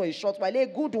 Not just for a short while, a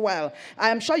good while. I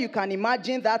am sure you can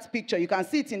imagine that picture. You can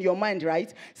see it in your mind,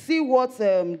 right? See what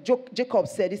Jacob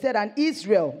said. He said, and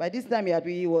Israel, by this time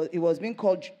he was being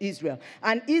called Israel.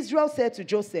 And Israel said to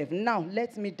Joseph, now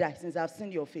let me die since I've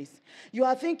seen your face. You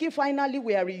are thinking finally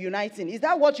we are reuniting. Is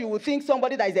that what you would think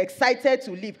somebody that is excited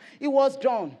to leave? It was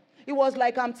done. It was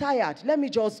like, I'm tired. Let me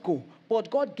just go.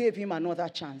 But God gave him another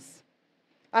chance.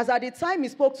 As at the time he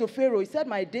spoke to Pharaoh, he said,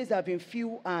 my days have been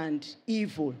few and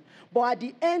evil. But at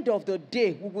the end of the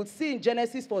day, we would see in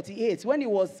Genesis 48, when he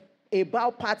was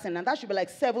about parting, and that should be like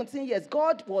 17 years,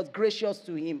 God was gracious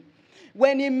to him.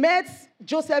 When he met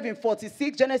Joseph in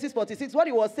 46, Genesis 46, what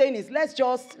he was saying is,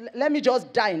 let me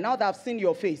just die now that I've seen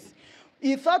your face.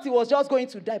 He thought he was just going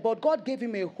to die, but God gave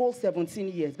him a whole 17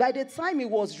 years. By the time he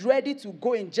was ready to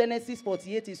go in Genesis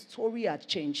 48, his story had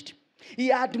changed. He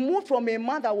had moved from a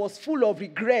man that was full of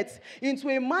regrets into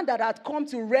a man that had come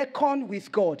to reckon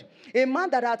with God. A man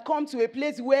that had come to a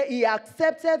place where he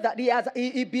accepted that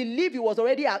he believed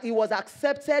he was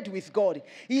accepted with God.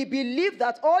 He believed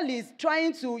that all his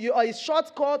his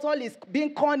shortcuts, all his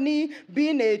being corny,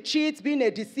 being a cheat, being a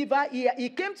deceiver, he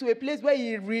came to a place where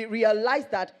he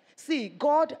realized that, see,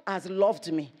 God has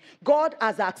loved me. God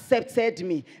has accepted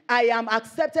me. I am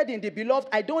accepted in the beloved.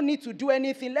 I don't need to do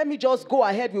anything. Let me just go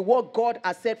ahead with what God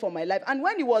has said for my life. And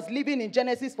when he was living in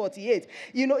Genesis 48,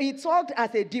 he talked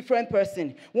as a different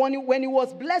person. When he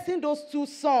was blessing those two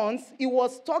sons, he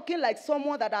was talking like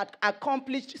someone that had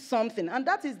accomplished something. And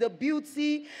that is the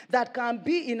beauty that can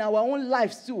be in our own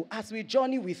lives too, as we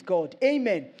journey with God.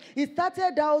 Amen. He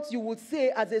started out, you would say,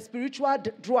 as a spiritual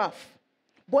dwarf.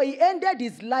 But he ended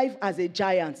his life as a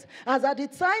giant. As at the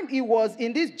time he was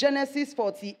in this Genesis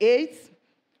 48,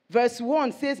 verse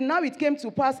 1 says, now it came to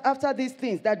pass after these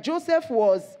things that Joseph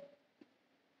was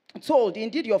told,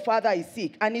 indeed your father is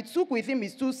sick. And he took with him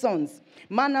his two sons,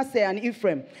 Manasseh and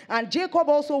Ephraim. And Jacob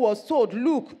also was told,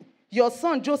 look, your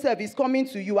son Joseph is coming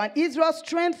to you. And Israel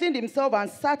strengthened himself and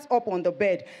sat up on the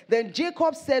bed. Then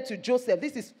Jacob said to Joseph,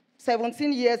 this is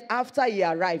 17 years after he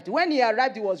arrived. When he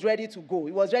arrived, he was ready to go.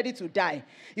 He was ready to die.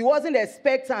 He wasn't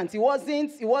expectant. He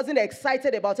wasn't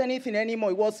excited about anything anymore.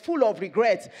 He was full of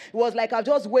regret. It was like, I've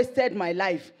just wasted my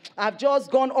life. I've just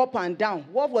gone up and down.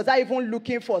 What was I even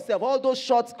looking for, self? All those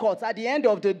shortcuts. At the end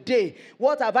of the day,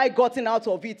 what have I gotten out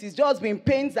of it? It's just been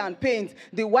pains and pains.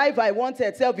 The wife I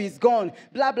wanted, self, is gone.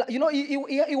 Blah, blah. He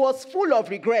was full of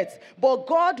regret. But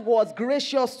God was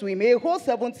gracious to him. A whole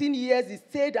 17 years he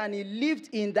stayed and he lived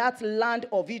in that that land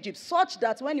of Egypt, such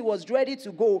that when he was ready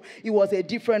to go, he was a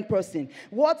different person.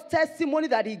 What testimony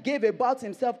that he gave about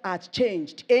himself had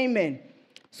changed. Amen.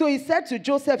 So he said to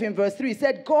Joseph in verse 3, he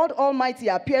said, God Almighty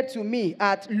appeared to me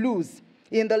at Luz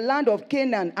in the land of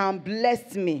Canaan and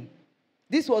blessed me.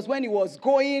 This was when he was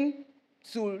going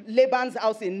to Laban's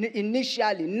house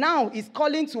initially. Now he's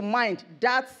calling to mind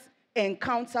that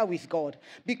encounter with God,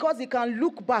 because he can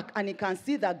look back and he can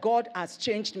see that God has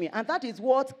changed me. And that is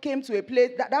what came to a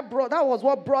place, that was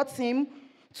what brought him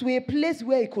to a place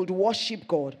where he could worship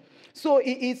God. So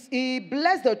he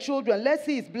blessed the children. Let's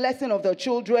see his blessing of the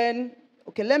children.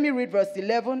 Okay, let me read verse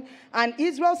 11. And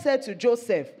Israel said to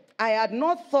Joseph, I had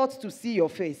not thought to see your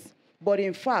face, but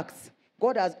in fact,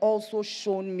 God has also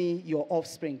shown me your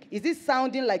offspring. Is this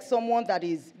sounding like someone that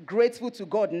is grateful to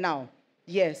God now?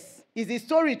 Yes. Is his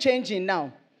story changing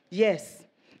now? Yes.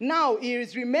 Now he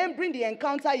is remembering the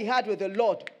encounter he had with the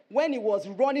Lord when he was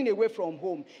running away from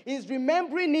home. He's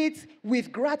remembering it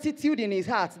with gratitude in his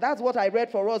heart. That's what I read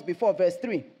for us before, verse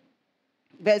 3.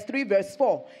 Verse 3, verse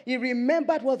 4. He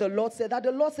remembered what the Lord said. That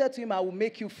the Lord said to him, I will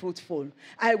make you fruitful.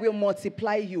 I will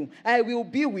multiply you. I will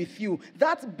be with you.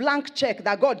 That blank check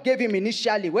that God gave him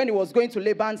initially when he was going to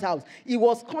Laban's house, he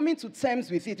was coming to terms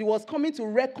with it. He was coming to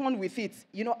reckon with it.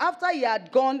 You know, after he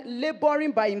had gone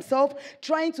laboring by himself,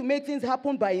 trying to make things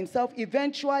happen by himself,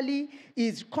 eventually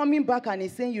he's coming back and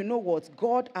he's saying, you know what?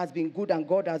 God has been good and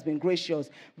God has been gracious.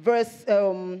 Verse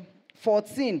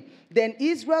 14, then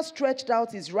Israel stretched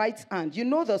out his right hand. You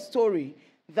know the story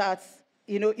that,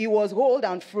 you know, he was old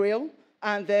and frail.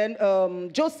 And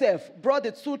then Joseph brought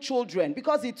the two children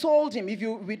because he told him,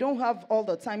 we don't have all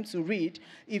the time to read.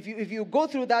 If you go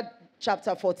through that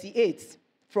chapter 48,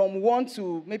 from 1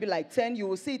 to maybe like 10, you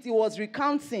will see it. He was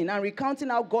recounting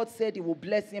how God said he will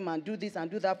bless him and do this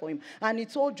and do that for him. And he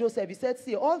told Joseph, he said,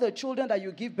 see, all the children that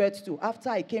you give birth to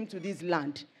after I came to this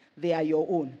land, they are your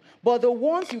own. But the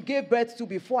ones you gave birth to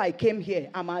before I came here,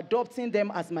 I'm adopting them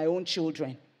as my own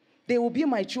children. They will be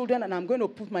my children, and I'm going to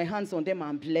put my hands on them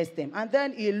and bless them. And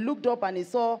then he looked up and he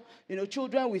saw,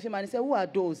 children with him, and he said, who are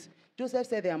those? Joseph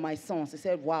said, they are my sons. He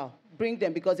said, wow, bring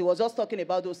them, because he was just talking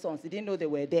about those sons. He didn't know they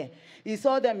were there. He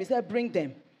saw them. He said, bring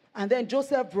them. And then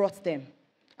Joseph brought them.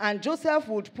 And Joseph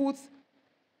would put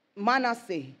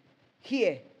Manasseh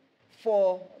here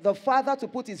for the father to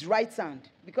put his right hand,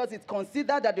 because it's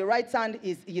considered that the right hand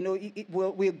is, it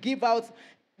will give out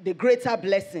the greater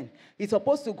blessing. It's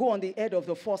supposed to go on the head of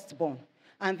the firstborn.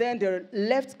 And then the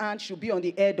left hand should be on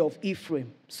the head of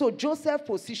Ephraim. So Joseph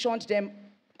positioned them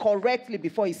correctly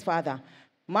before his father.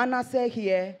 Manasseh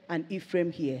here and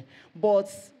Ephraim here.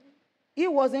 But he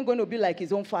wasn't going to be like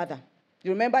his own father.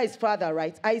 You remember his father,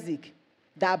 right? Isaac,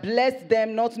 that blessed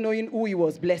them not knowing who he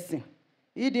was blessing.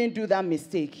 He didn't do that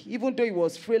mistake, even though he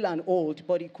was frail and old,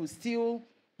 but he could still,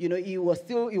 he was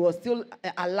still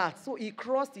alert. So he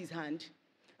crossed his hand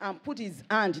and put his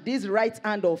hand, this right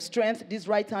hand of strength, this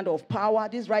right hand of power,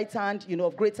 this right hand,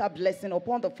 of greater blessing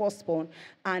upon the firstborn,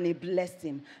 and he blessed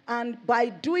him. And by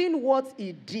doing what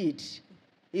he did,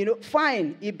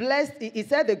 fine, he blessed, he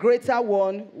said the greater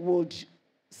one would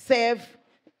serve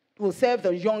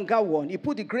the younger one. He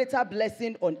put the greater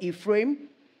blessing on Ephraim.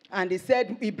 And he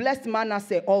said, he blessed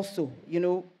Manasseh also,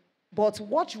 But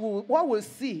what we'll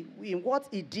see in what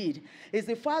he did is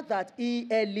the fact that he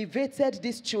elevated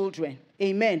these children.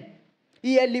 Amen.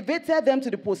 He elevated them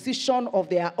to the position of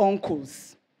their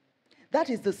uncles. That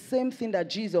is the same thing that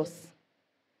Jesus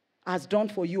has done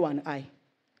for you and I.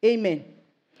 Amen.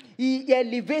 He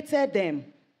elevated them.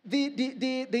 The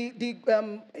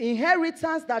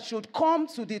inheritance that should come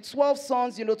to the 12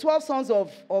 sons, 12 sons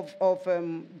of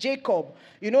Jacob.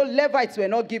 Levites were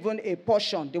not given a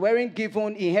portion. They weren't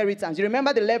given inheritance. You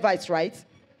remember the Levites, right?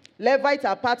 Levites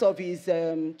are part of his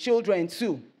children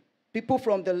too. People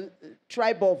from the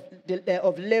tribe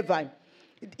of Levi.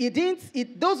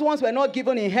 Those ones were not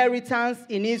given inheritance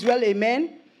in Israel,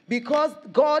 amen? Because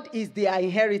God is their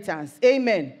inheritance,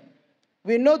 amen.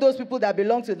 We know those people that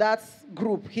belong to that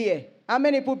group here. How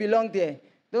many people belong there?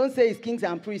 Don't say it's kings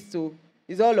and priests, so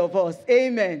it's all of us.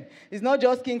 Amen. It's not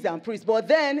just kings and priests. But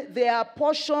then their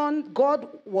portion, God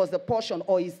was the portion,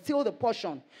 or is still the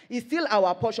portion. It's still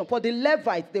our portion. For the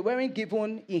Levites, they weren't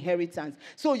given inheritance.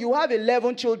 So you have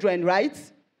 11 children, right?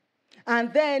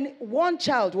 And then one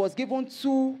child was given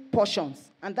 2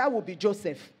 portions, and that would be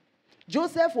Joseph.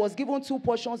 Joseph was given 2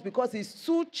 portions because his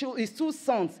two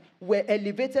sons were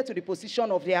elevated to the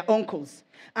position of their uncles.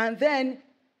 And then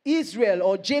Israel,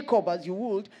 or Jacob as you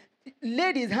would,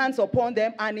 laid his hands upon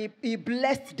them and he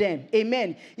blessed them.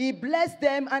 Amen. He blessed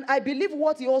them, and I believe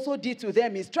what he also did to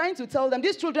them is trying to tell them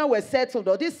these children were settled,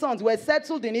 or these sons were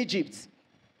settled in Egypt.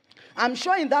 I'm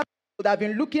sure in that would have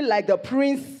been looking like the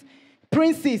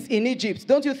princes in Egypt.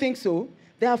 Don't you think so?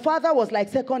 Their father was like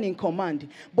second in command.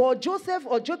 But Joseph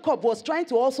or Jacob was trying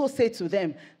to also say to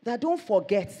them that don't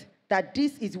forget that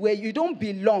this is where you don't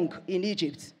belong in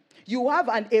Egypt. You have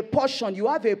a portion, you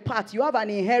have a part, you have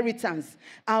an inheritance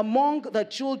among the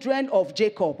children of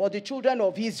Jacob or the children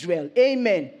of Israel.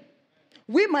 Amen.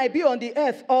 We might be on the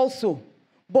earth also.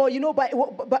 But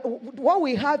but what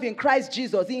we have in Christ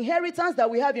Jesus, the inheritance that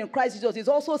we have in Christ Jesus is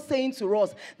also saying to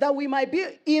us that we might be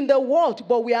in the world,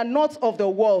 but we are not of the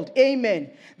world. Amen.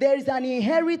 There is an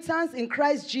inheritance in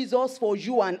Christ Jesus for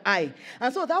you and I.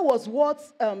 And so that was what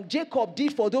Jacob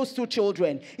did for those two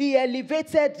children. He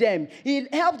elevated them. He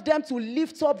helped them to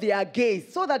lift up their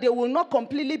gaze so that they will not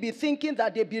completely be thinking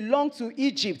that they belong to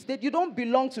Egypt. That you don't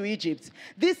belong to Egypt.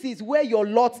 This is where your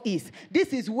lot is.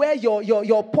 This is where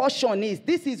your portion is.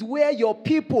 This is where your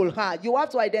people are. You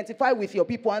have to identify with your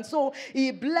people. And so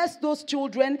he blessed those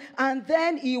children and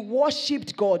then he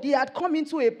worshipped God. He had come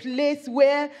into a place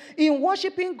where in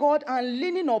worshiping God and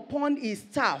leaning upon his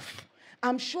staff,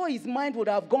 I'm sure his mind would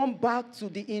have gone back to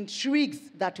the intrigues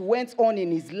that went on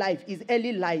in his life, his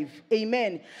early life.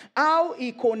 Amen. How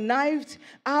he connived,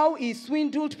 how he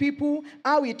swindled people,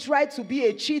 how he tried to be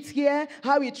a cheat here,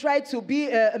 how he tried to be,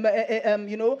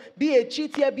 be a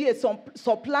cheat here, be a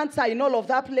supplanter in all of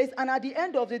that place. And at the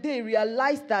end of the day, he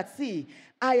realized that, see,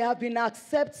 I have been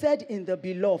accepted in the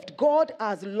beloved. God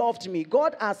has loved me.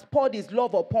 God has poured his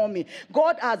love upon me.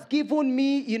 God has given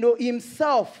me,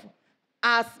 himself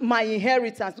as my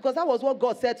inheritance, because that was what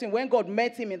God said to him when God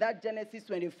met him in that Genesis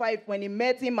 25, when he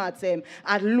met him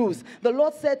at Luz. The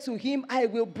Lord said to him, I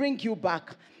will bring you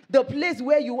back. The place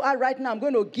where you are right now, I'm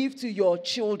going to give to your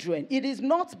children. It is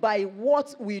not by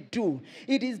what we do.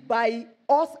 It is by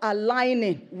us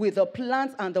aligning with the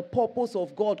plans and the purpose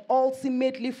of God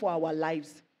ultimately for our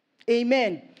lives.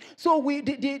 Amen. So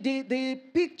the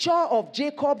picture of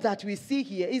Jacob that we see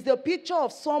here is the picture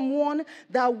of someone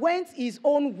that went his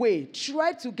own way,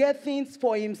 tried to get things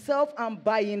for himself and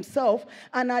by himself,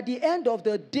 and at the end of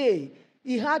the day,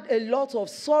 he had a lot of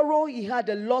sorrow, he had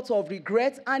a lot of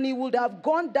regret, and he would have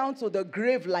gone down to the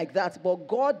grave like that, but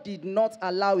God did not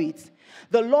allow it.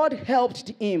 The Lord helped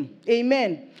him.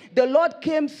 Amen. The Lord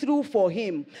came through for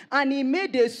him, and he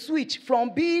made a switch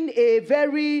from being a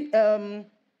very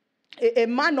a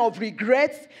man of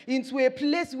regrets into a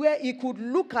place where he could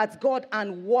look at God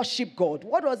and worship God.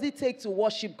 What does it take to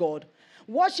worship God?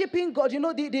 Worshiping God,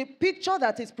 the picture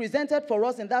that is presented for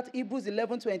us in that Hebrews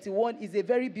 11:21 is a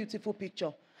very beautiful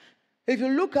picture. If you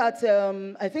look at,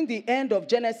 I think the end of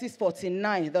Genesis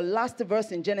 49, the last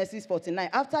verse in Genesis 49,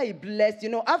 after he blessed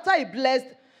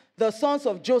the sons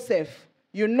of Joseph,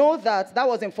 that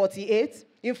was in 48.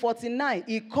 In 49,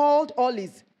 he called all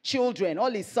his children,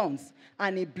 all his sons,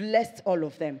 and he blessed all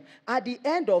of them. At the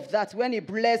end of that, when he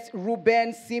blessed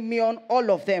Reuben, Simeon,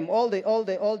 all of them, all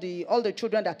the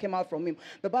children that came out from him,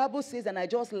 the Bible says, and I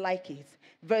just like it,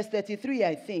 verse 33,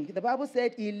 I think, the Bible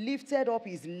said he lifted up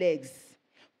his legs,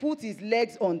 put his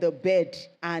legs on the bed,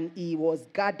 and he was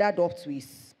gathered up to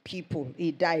his people.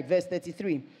 He died, verse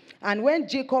 33. And when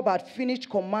Jacob had finished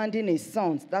commanding his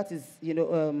sons, that is,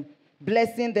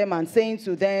 blessing them and saying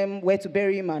to them where to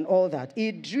bury him and all that,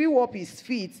 he drew up his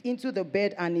feet into the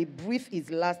bed and he breathed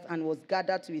his last and was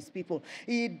gathered to his people.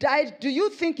 He died. Do you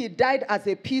think he died as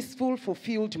a peaceful,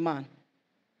 fulfilled man?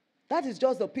 That is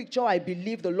just the picture I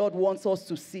believe the Lord wants us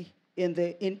to see in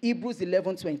Hebrews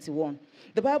 11:21.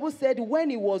 The Bible said when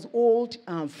he was old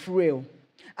and frail,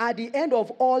 at the end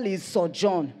of all his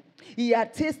sojourn, he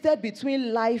had tasted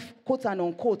between life, quote and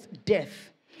unquote, death.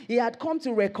 He had come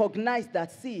to recognize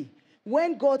that, see,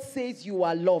 when God says you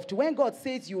are loved, when God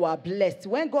says you are blessed,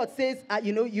 when God says,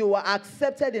 you are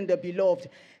accepted in the beloved,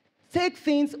 take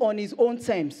things on his own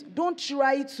terms. Don't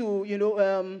try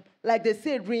to, like they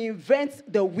say, reinvent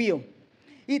the wheel.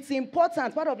 It's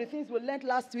important. Part of the things we learned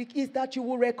last week is that you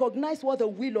will recognize what the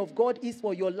will of God is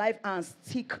for your life and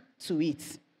stick to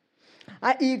it.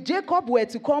 If Jacob were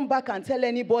to come back and tell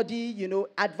anybody,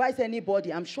 advise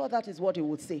anybody, I'm sure that is what he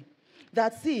would say.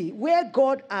 That, see, where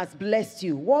God has blessed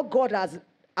you, what God has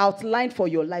outlined for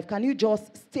your life, can you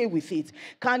just stay with it?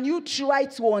 Can you try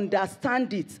to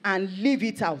understand it and live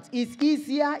it out? It's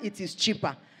easier, it is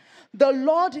cheaper. The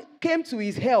Lord came to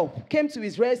his help, came to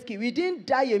his rescue. He didn't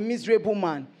die a miserable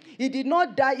man. He did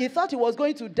not die. He thought he was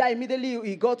going to die immediately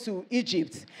he got to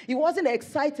Egypt. He wasn't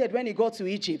excited when he got to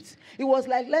Egypt. He was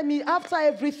like, after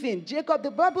everything, Jacob, the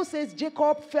Bible says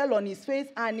Jacob fell on his face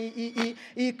and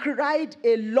he cried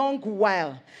a long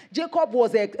while.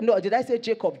 Joseph.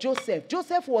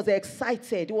 Joseph was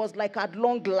excited. It was like at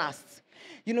long last.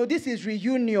 This is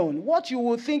reunion. What you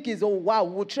would think is, oh, wow,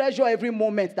 we'll treasure every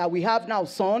moment that we have now,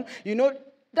 son.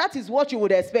 That is what you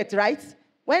would expect, right?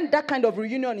 When that kind of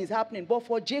reunion is happening. But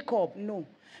for Jacob, no.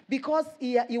 Because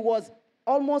he was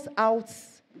almost out.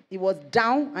 He was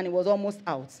down and he was almost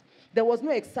out. There was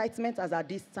no excitement as at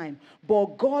this time.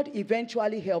 But God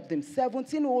eventually helped him.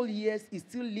 17 whole years, he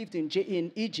still lived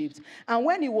in Egypt. And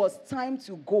when it was time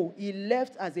to go, he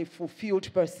left as a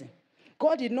fulfilled person.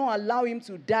 God did not allow him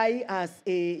to die as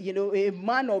a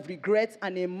man of regret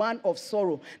and a man of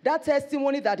sorrow. That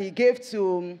testimony that he gave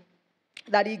to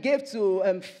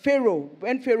Pharaoh,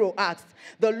 when Pharaoh asked,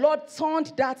 the Lord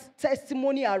turned that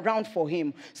testimony around for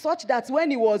him, such that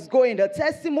when he was going, the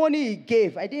testimony he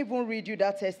gave, I didn't even read you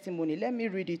that testimony. Let me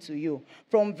read it to you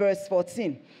from verse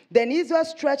 14. Then Israel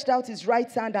stretched out his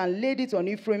right hand and laid it on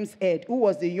Ephraim's head, who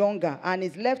was the younger, and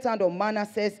his left hand on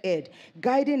Manasseh's head,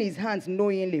 guiding his hands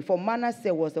knowingly, for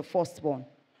Manasseh was the firstborn.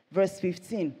 Verse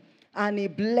 15. And he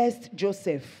blessed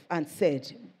Joseph and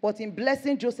said, but in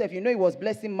blessing Joseph, he was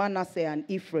blessing Manasseh and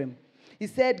Ephraim. He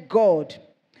said, God,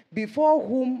 before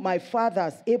whom my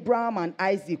fathers Abraham and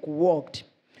Isaac walked,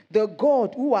 the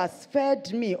God who has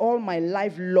fed me all my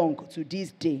life long to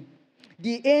this day,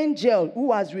 the angel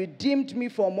who has redeemed me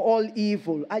from all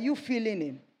evil. Are you feeling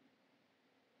him?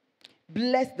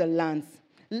 Bless the lands,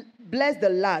 bless the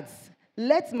lads.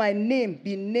 Let my name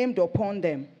be named upon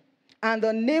them, and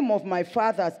the name of my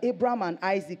fathers, Abraham and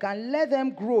Isaac, and let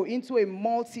them grow into a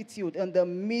multitude in the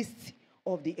midst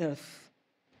of the earth.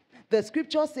 The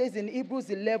scripture says in Hebrews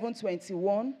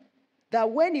 11:21 that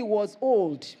when he was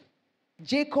old,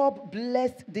 Jacob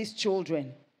blessed these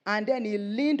children, and then he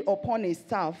leaned upon his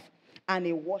staff and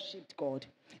he worshipped God.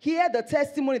 Hear the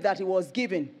testimony that he was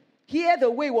giving. Hear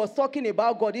the way he was talking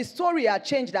about God. His story had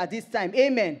changed at this time.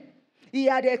 Amen. He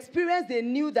had experienced a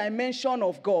new dimension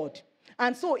of God.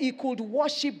 And so he could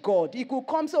worship God. He could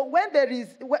come. So when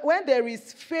there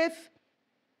is faith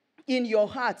in your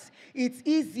heart, it's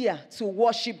easier to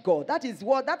worship God. That is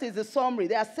the summary.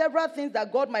 There are several things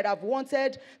that God might have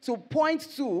wanted to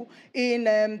point to in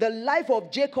the life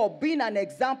of Jacob being an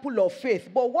example of faith.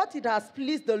 But what it has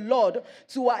pleased the Lord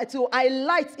to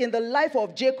highlight in the life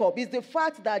of Jacob is the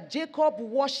fact that Jacob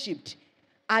worshipped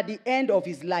at the end of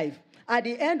his life. At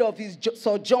the end of his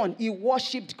sojourn, he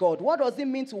worshipped God. What does it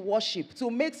mean to worship? To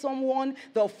make someone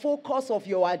the focus of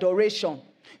your adoration.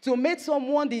 To make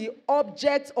someone the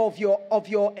object of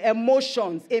your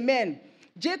emotions. Amen.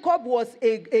 Jacob was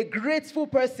a grateful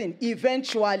person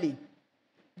eventually.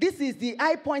 This is the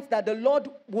high point that the Lord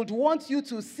would want you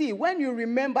to see. When you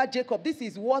remember Jacob, this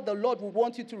is what the Lord would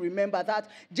want you to remember. That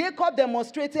Jacob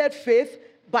demonstrated faith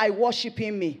by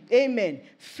worshiping me. Amen.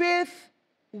 Faith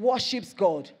worships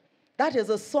God. That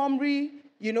is a summary,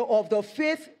 of the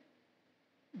faith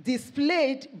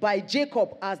displayed by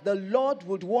Jacob as the Lord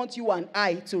would want you and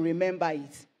I to remember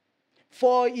it.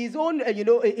 For his own,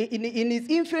 in his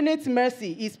infinite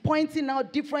mercy, he's pointing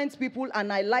out different people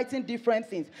and highlighting different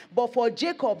things. But for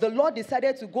Jacob, the Lord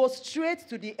decided to go straight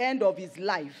to the end of his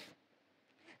life.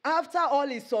 After all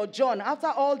his sojourn, after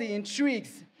all the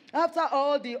intrigues, after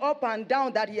all the up and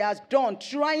down that he has done,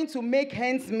 trying to make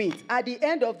ends meet, at the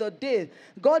end of the day,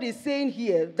 God is saying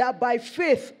here that by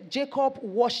faith, Jacob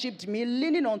worshipped me,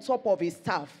 leaning on top of his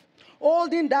staff,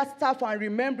 holding that staff and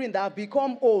remembering that I've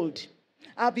become old.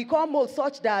 I've become old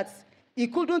such that he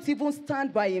couldn't even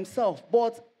stand by himself.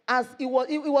 But as it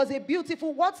was a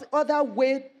beautiful, what other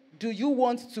way do you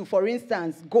want to, for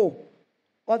instance, go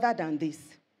other than this?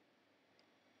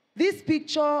 This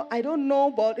picture, I don't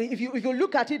know, but if you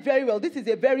look at it very well, this is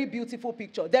a very beautiful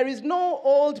picture. There is no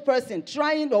old person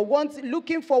trying or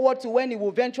looking forward to when he will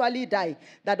eventually die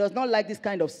that does not like this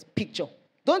kind of picture.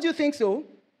 Don't you think so?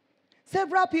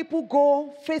 Several people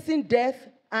go facing death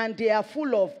and they are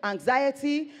full of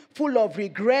anxiety, full of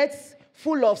regrets,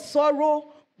 full of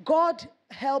sorrow. God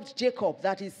helped Jacob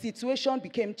that his situation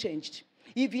became changed.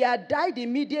 If he had died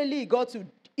immediately, he got to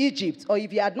Egypt, or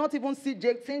if he had not even seen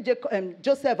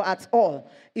Joseph at all,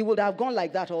 he would have gone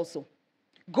like that also.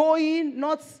 Going,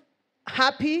 not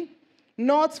happy,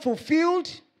 not fulfilled,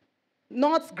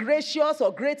 not gracious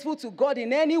or grateful to God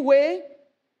in any way,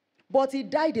 but he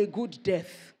died a good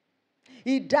death.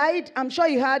 He died, I'm sure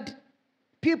he had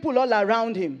people all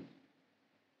around him.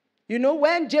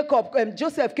 When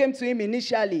Joseph came to him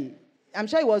initially, I'm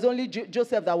sure it was only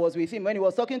Joseph that was with him. When he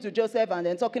was talking to Joseph and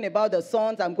then talking about the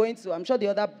sons, I'm sure the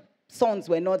other sons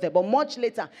were not there. But much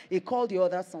later, he called the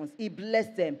other sons. He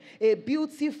blessed them. A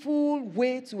beautiful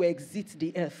way to exit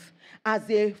the earth as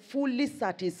a fully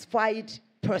satisfied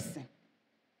person.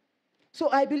 So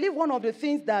I believe one of the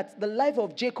things that the life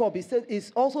of Jacob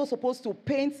is also supposed to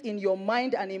paint in your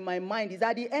mind and in my mind is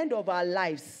at the end of our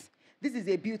lives, this is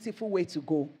a beautiful way to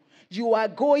go. You are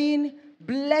going,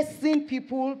 blessing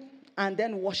people, and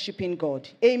then worshiping God.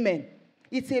 Amen.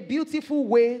 It's a beautiful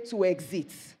way to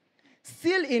exit.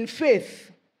 Still in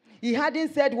faith. He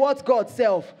hadn't said what God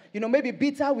self. Maybe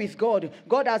bitter with God.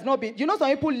 God has not been. Some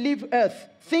people leave earth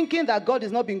thinking that God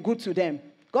has not been good to them.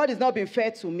 God has not been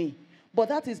fair to me. But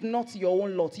that is not your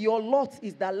own lot. Your lot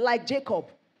is that, like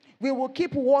Jacob, we will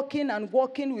keep walking and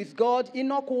walking with God.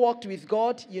 Enoch walked with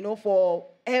God,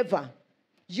 forever.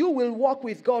 You will walk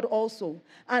with God also.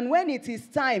 And when it is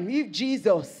time, if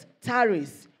Jesus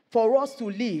tarries for us to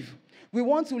live, we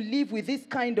want to live with this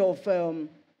kind of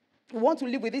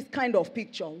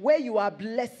picture where you are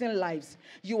blessing lives.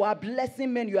 You are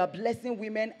blessing men, you are blessing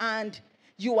women, and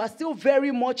you are still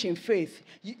very much in faith.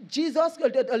 Jesus,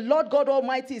 the Lord God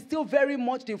Almighty, is still very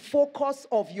much the focus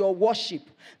of your worship,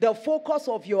 the focus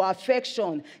of your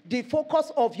affection, the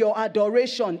focus of your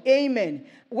adoration. Amen.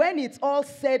 When it's all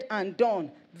said and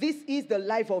done, this is the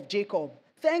life of Jacob.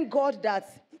 Thank God that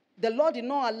the Lord did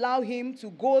not allow him to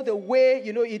go the way,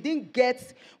 he didn't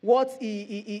get what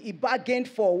he bargained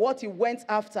for, what he went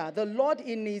after. The Lord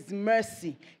in his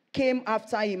mercy came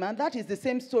after him. And that is the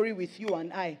same story with you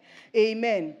and I.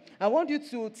 Amen. I want you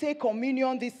to take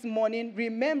communion this morning,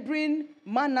 remembering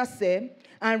Manasseh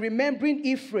and remembering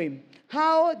Ephraim,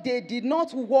 how they did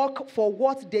not work for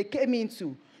what they came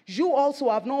into. You also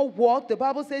have not worked. The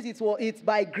Bible says it's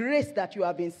by grace that you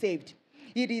have been saved.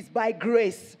 It is by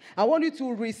grace. I want you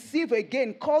to receive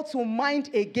again, call to mind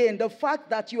again the fact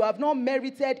that you have not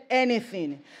merited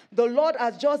anything. The Lord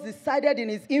has just decided in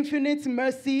his infinite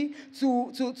mercy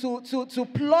to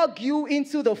plug you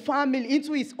into the family,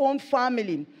 into his own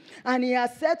family. And he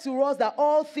has said to us that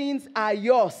all things are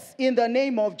yours in the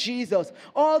name of Jesus.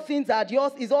 All things are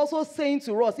yours is also saying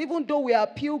to us, even though we are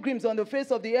pilgrims on the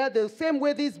face of the earth, the same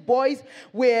way these boys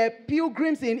were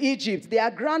pilgrims in Egypt, their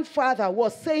grandfather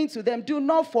was saying to them, do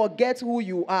not forget who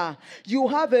you are. You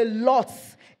have a lot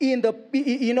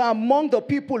among the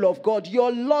people of God.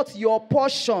 Your lot, your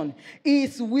portion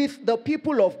is with the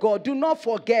people of God. Do not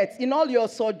forget, in all your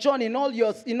sojourn, in all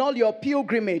your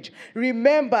pilgrimage,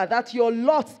 remember that your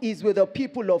lot is with the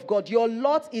people of God. Your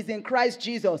lot is in Christ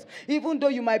Jesus. Even though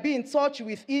you might be in touch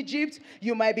with Egypt,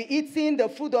 you might be eating the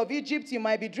food of Egypt, you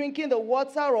might be drinking the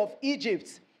water of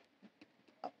Egypt.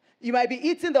 You might be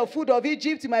eating the food of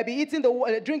Egypt. You might be drinking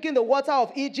the water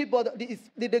of Egypt. But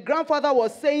the grandfather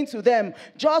was saying to them,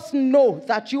 just know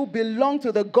that you belong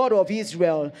to the God of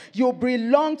Israel. You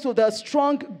belong to the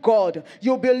strong God.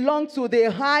 You belong to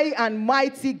the high and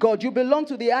mighty God. You belong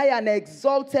to the high and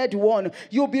exalted one.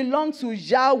 You belong to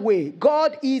Yahweh.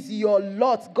 God is your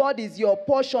lot. God is your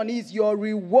portion, is your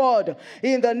reward.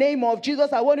 In the name of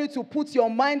Jesus, I want you to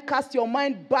cast your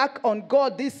mind back on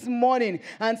God this morning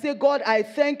and say, God, I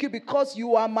thank you because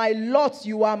you are my lot,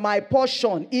 you are my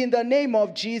portion. In the name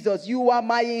of Jesus, you are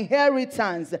my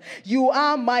inheritance. You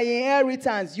are my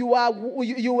inheritance. You are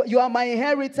my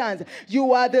inheritance.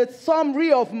 You are the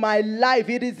summary of my life.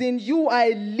 It is in you I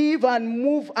live and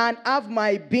move and have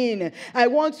my being. I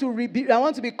want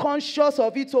to be conscious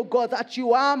of it, oh God, that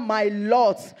you are my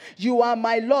lot. You are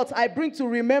my lot. I bring to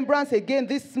remembrance again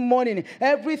this morning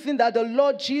everything that the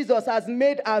Lord Jesus has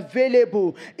made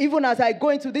available. Even as I go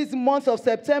into this month of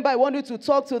September, I want you to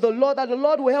talk to the Lord, that the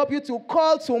Lord will help you to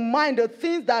call to mind the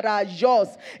things that are yours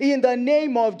in the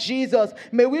name of Jesus.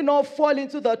 May we not fall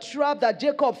into the trap that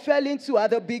Jacob fell into at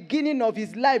the beginning of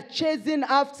his life, chasing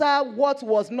after what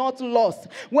was not lost.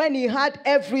 When he had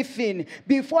everything,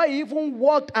 before he even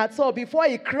walked at all, before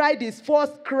he cried his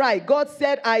first cry, God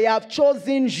said, I have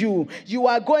chosen you. You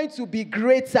are going to be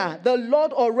greater. The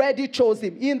Lord already chose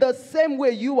him. In the same way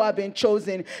you have been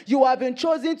chosen. You have been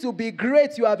chosen to be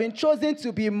great. You have been chosen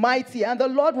to be mighty, and the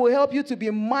Lord will help you to be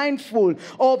mindful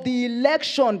of the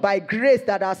election by grace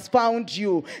that has found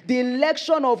you. The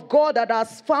election of God that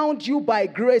has found you by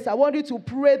grace. I want you to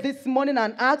pray this morning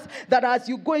and ask that as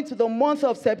you go into the month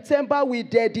of September, we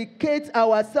dedicate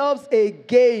ourselves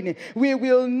again. We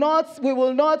will not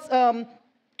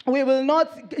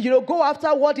go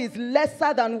after what is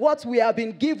lesser than what we have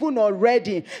been given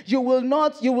already. You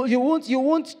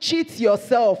won't cheat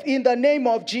yourself in the name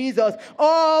of Jesus.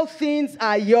 All things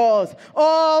are yours.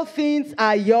 All things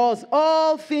are yours.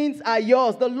 All things are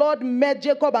yours. The Lord met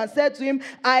Jacob and said to him,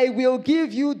 I will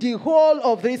give you the whole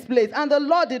of this place. And the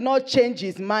Lord did not change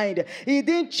his mind. He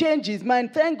didn't change his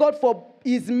mind. Thank God for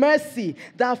his mercy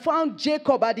that found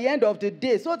Jacob at the end of the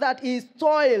day, so that his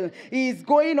toil, his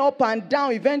going up and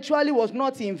down eventually was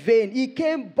not in vain. He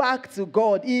came back to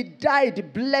God. He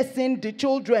died blessing the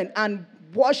children and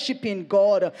worshiping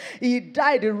God. He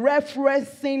died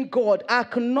referencing God,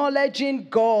 acknowledging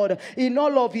God in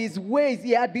all of his ways.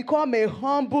 He had become a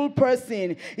humble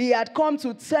person. He had come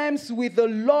to terms with the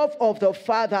love of the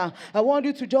Father. I want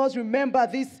you to just remember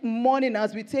this morning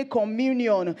as we take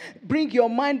communion, bring your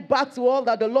mind back to all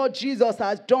that the Lord Jesus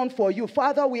has done for you.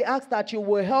 Father, we ask that you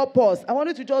will help us. I want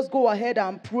you to just go ahead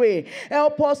and pray.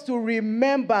 Help us to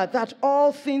remember that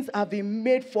all things have been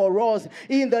made for us.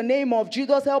 In the name of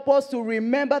Jesus, help us to remember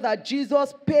that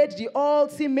Jesus paid the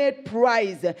ultimate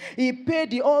price. He paid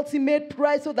the ultimate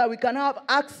price so that we can have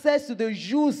access to the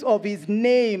use of his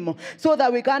name, so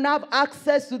that we can have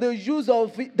access to the use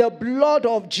of the blood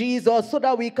of Jesus, so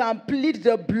that we can plead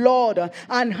the blood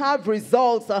and have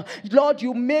results. Lord,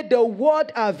 you made the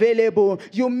word available.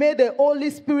 You made the Holy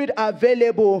Spirit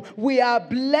available. We are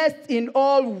blessed in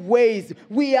all ways.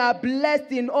 We are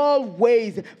blessed in all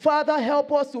ways. Father,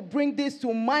 help us to bring this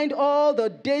to mind all the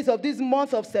days of this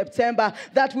month of September,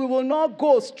 that we will not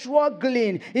go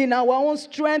struggling in our own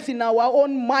strength, in our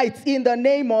own might, in the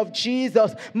name of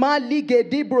Jesus. I want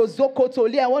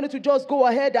you to just go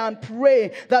ahead and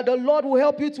pray that the Lord will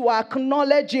help you to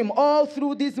acknowledge him all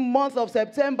through this month of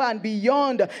September and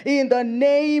beyond, in the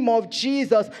name of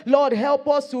Jesus. Lord, help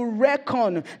us to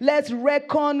reckon. Let's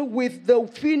reckon with the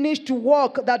finished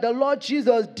work that the Lord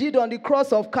Jesus did on the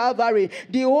cross of Calvary.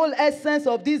 The whole essence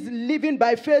of this Living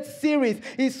by Faith series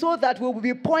is so that we will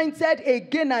be pointed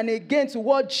again and again to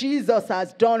what Jesus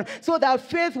has done, so that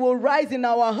faith will rise in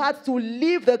our hearts to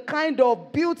live the kind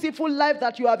of beautiful life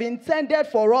that you have intended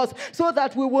for us, so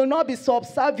that we will not be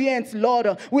subservient,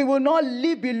 Lord. We will not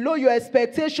live below your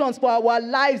expectations for our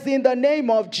lives, in the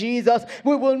name of Jesus.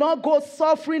 We will not go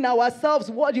suffering ourselves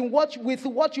with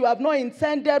what you have not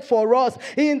intended for us,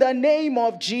 in the name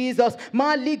of Jesus.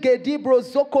 Father,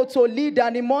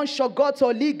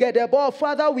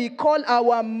 we call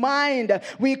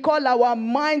our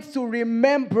minds to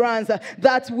remembrance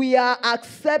that we are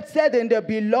accepted in the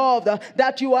beloved,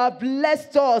 that you have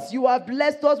blessed us. You have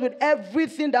blessed us with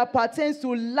everything that pertains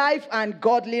to life and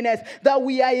godliness, that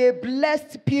we are a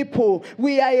blessed people.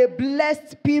 We are a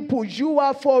blessed people. You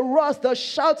are for us. The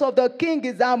shout of the King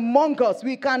is among us.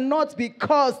 We cannot be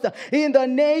cursed, in the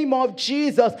name of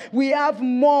Jesus. We have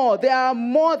more. There are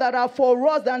more that are for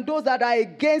us than those that are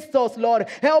against us, Lord.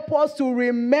 Help us to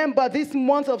remember this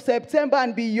month of September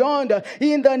and beyond,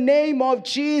 in the name of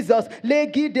Jesus.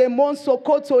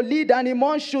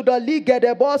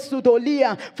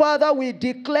 Father, we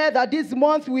declare that this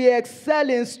month we excel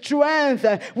in strength.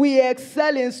 We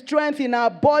excel in strength in our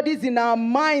bodies, in our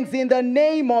minds, in the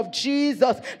name of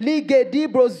Jesus.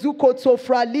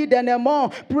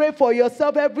 Pray for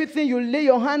yourself. Everything you lay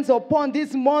your hands upon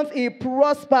this month, it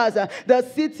prospers. The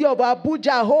city of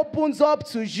Abuja opens up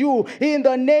to you, in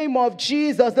the name of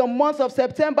Jesus. The month of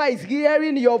September is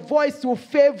hearing your voice to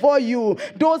favor you.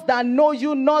 Those that know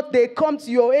you not, they come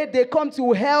to your aid. They come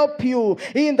to help you,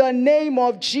 in the name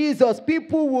of Jesus.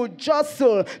 People will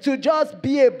jostle to just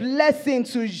be a blessing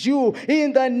to you,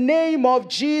 in the name of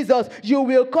Jesus. You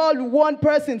will call one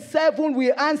person, 7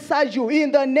 will answer you,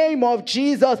 in the name of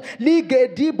Jesus. We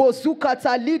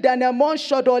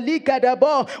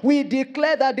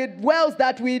declare that the wells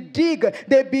that we dig,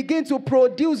 they begin to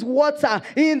produce water,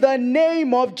 in the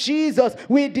name of Jesus.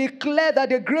 We declare that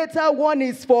the greater one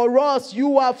is for us.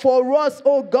 You are for us,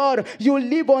 oh God. You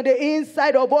live on the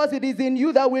inside of us. It is in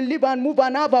you that we live and move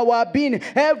and have our being.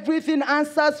 Everything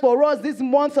answers for us this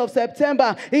month of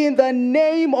September, in the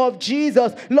name of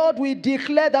Jesus. Lord, we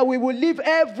declare that we will live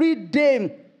every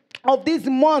day of this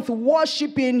month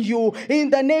worshiping you, in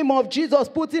the name of Jesus,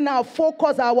 putting our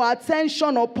focus, our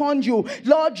attention upon you.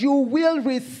 Lord, you will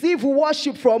receive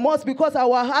worship from us, because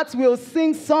our hearts will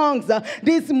sing songs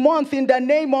this month, in the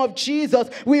name of Jesus.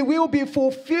 We will be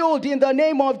fulfilled, in the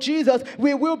name of Jesus.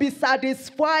 We will be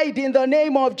satisfied, in the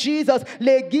name of Jesus.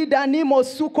 The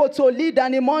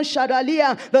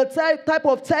type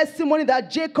of testimony that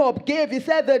Jacob gave, he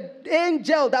said, the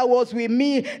angel that was with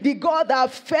me, the God that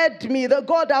fed me, the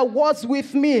God that was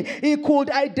with me, he could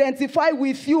identify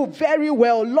with you very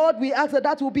well. Lord, we ask that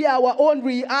that will be our own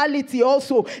reality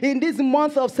also in this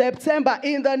month of September,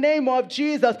 in the name of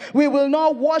Jesus. We will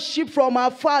not worship from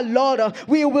afar, Lord.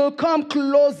 We will come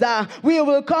closer. We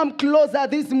will come closer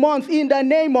this month, in the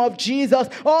name of Jesus.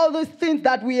 All these things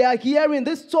that we are hearing,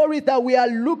 these stories that we are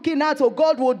looking at, oh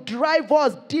God, will drive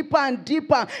us deeper and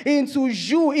deeper into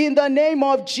you, in the name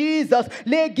of Jesus.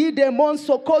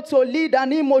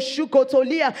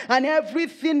 and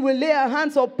everything we lay our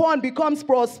hands upon becomes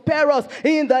prosperous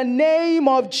in the name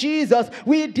of Jesus.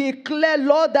 We declare,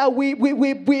 Lord, that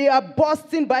we are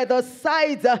busting by the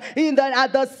sides,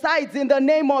 at the sides in the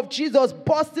name of Jesus,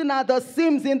 busting at the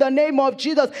seams in the name of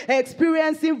Jesus,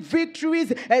 experiencing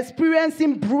victories,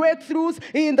 experiencing breakthroughs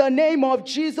in the name of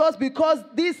Jesus, because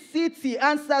this city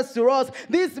answers to us,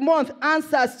 this month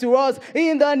answers to us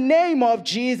in the name of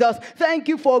Jesus. Thank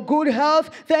you for good health.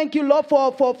 Thank you, Lord,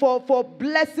 for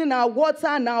blessing our water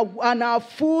and our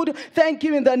food. Thank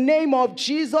you in the name of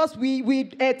Jesus.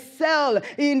 We excel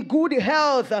in good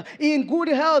health. In good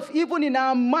health, even in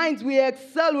our minds, we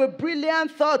excel with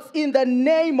brilliant thoughts in the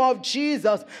name of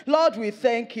Jesus. Lord, we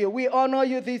thank you. We honor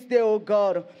you this day, oh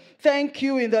God. Thank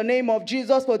you in the name of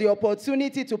Jesus for the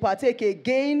opportunity to partake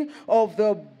again of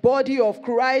the body of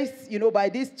Christ, by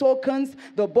these tokens,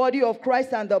 the body of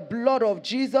Christ and the blood of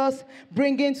Jesus,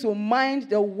 bringing to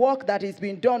mind the work that is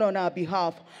being done on our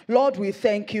behalf. Lord, we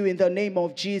thank you in the name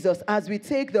of Jesus. As we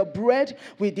take the bread,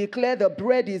 we declare the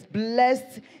bread is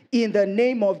blessed in the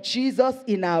name of Jesus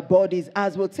in our bodies.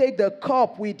 As we take the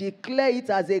cup, we declare it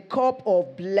as a cup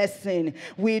of blessing.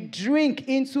 We drink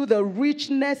into the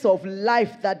richness of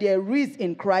life that there is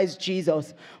in Christ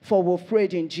Jesus. For we've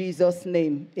prayed in Jesus'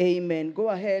 name. Amen. Go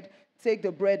ahead, take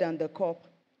the bread and the cup.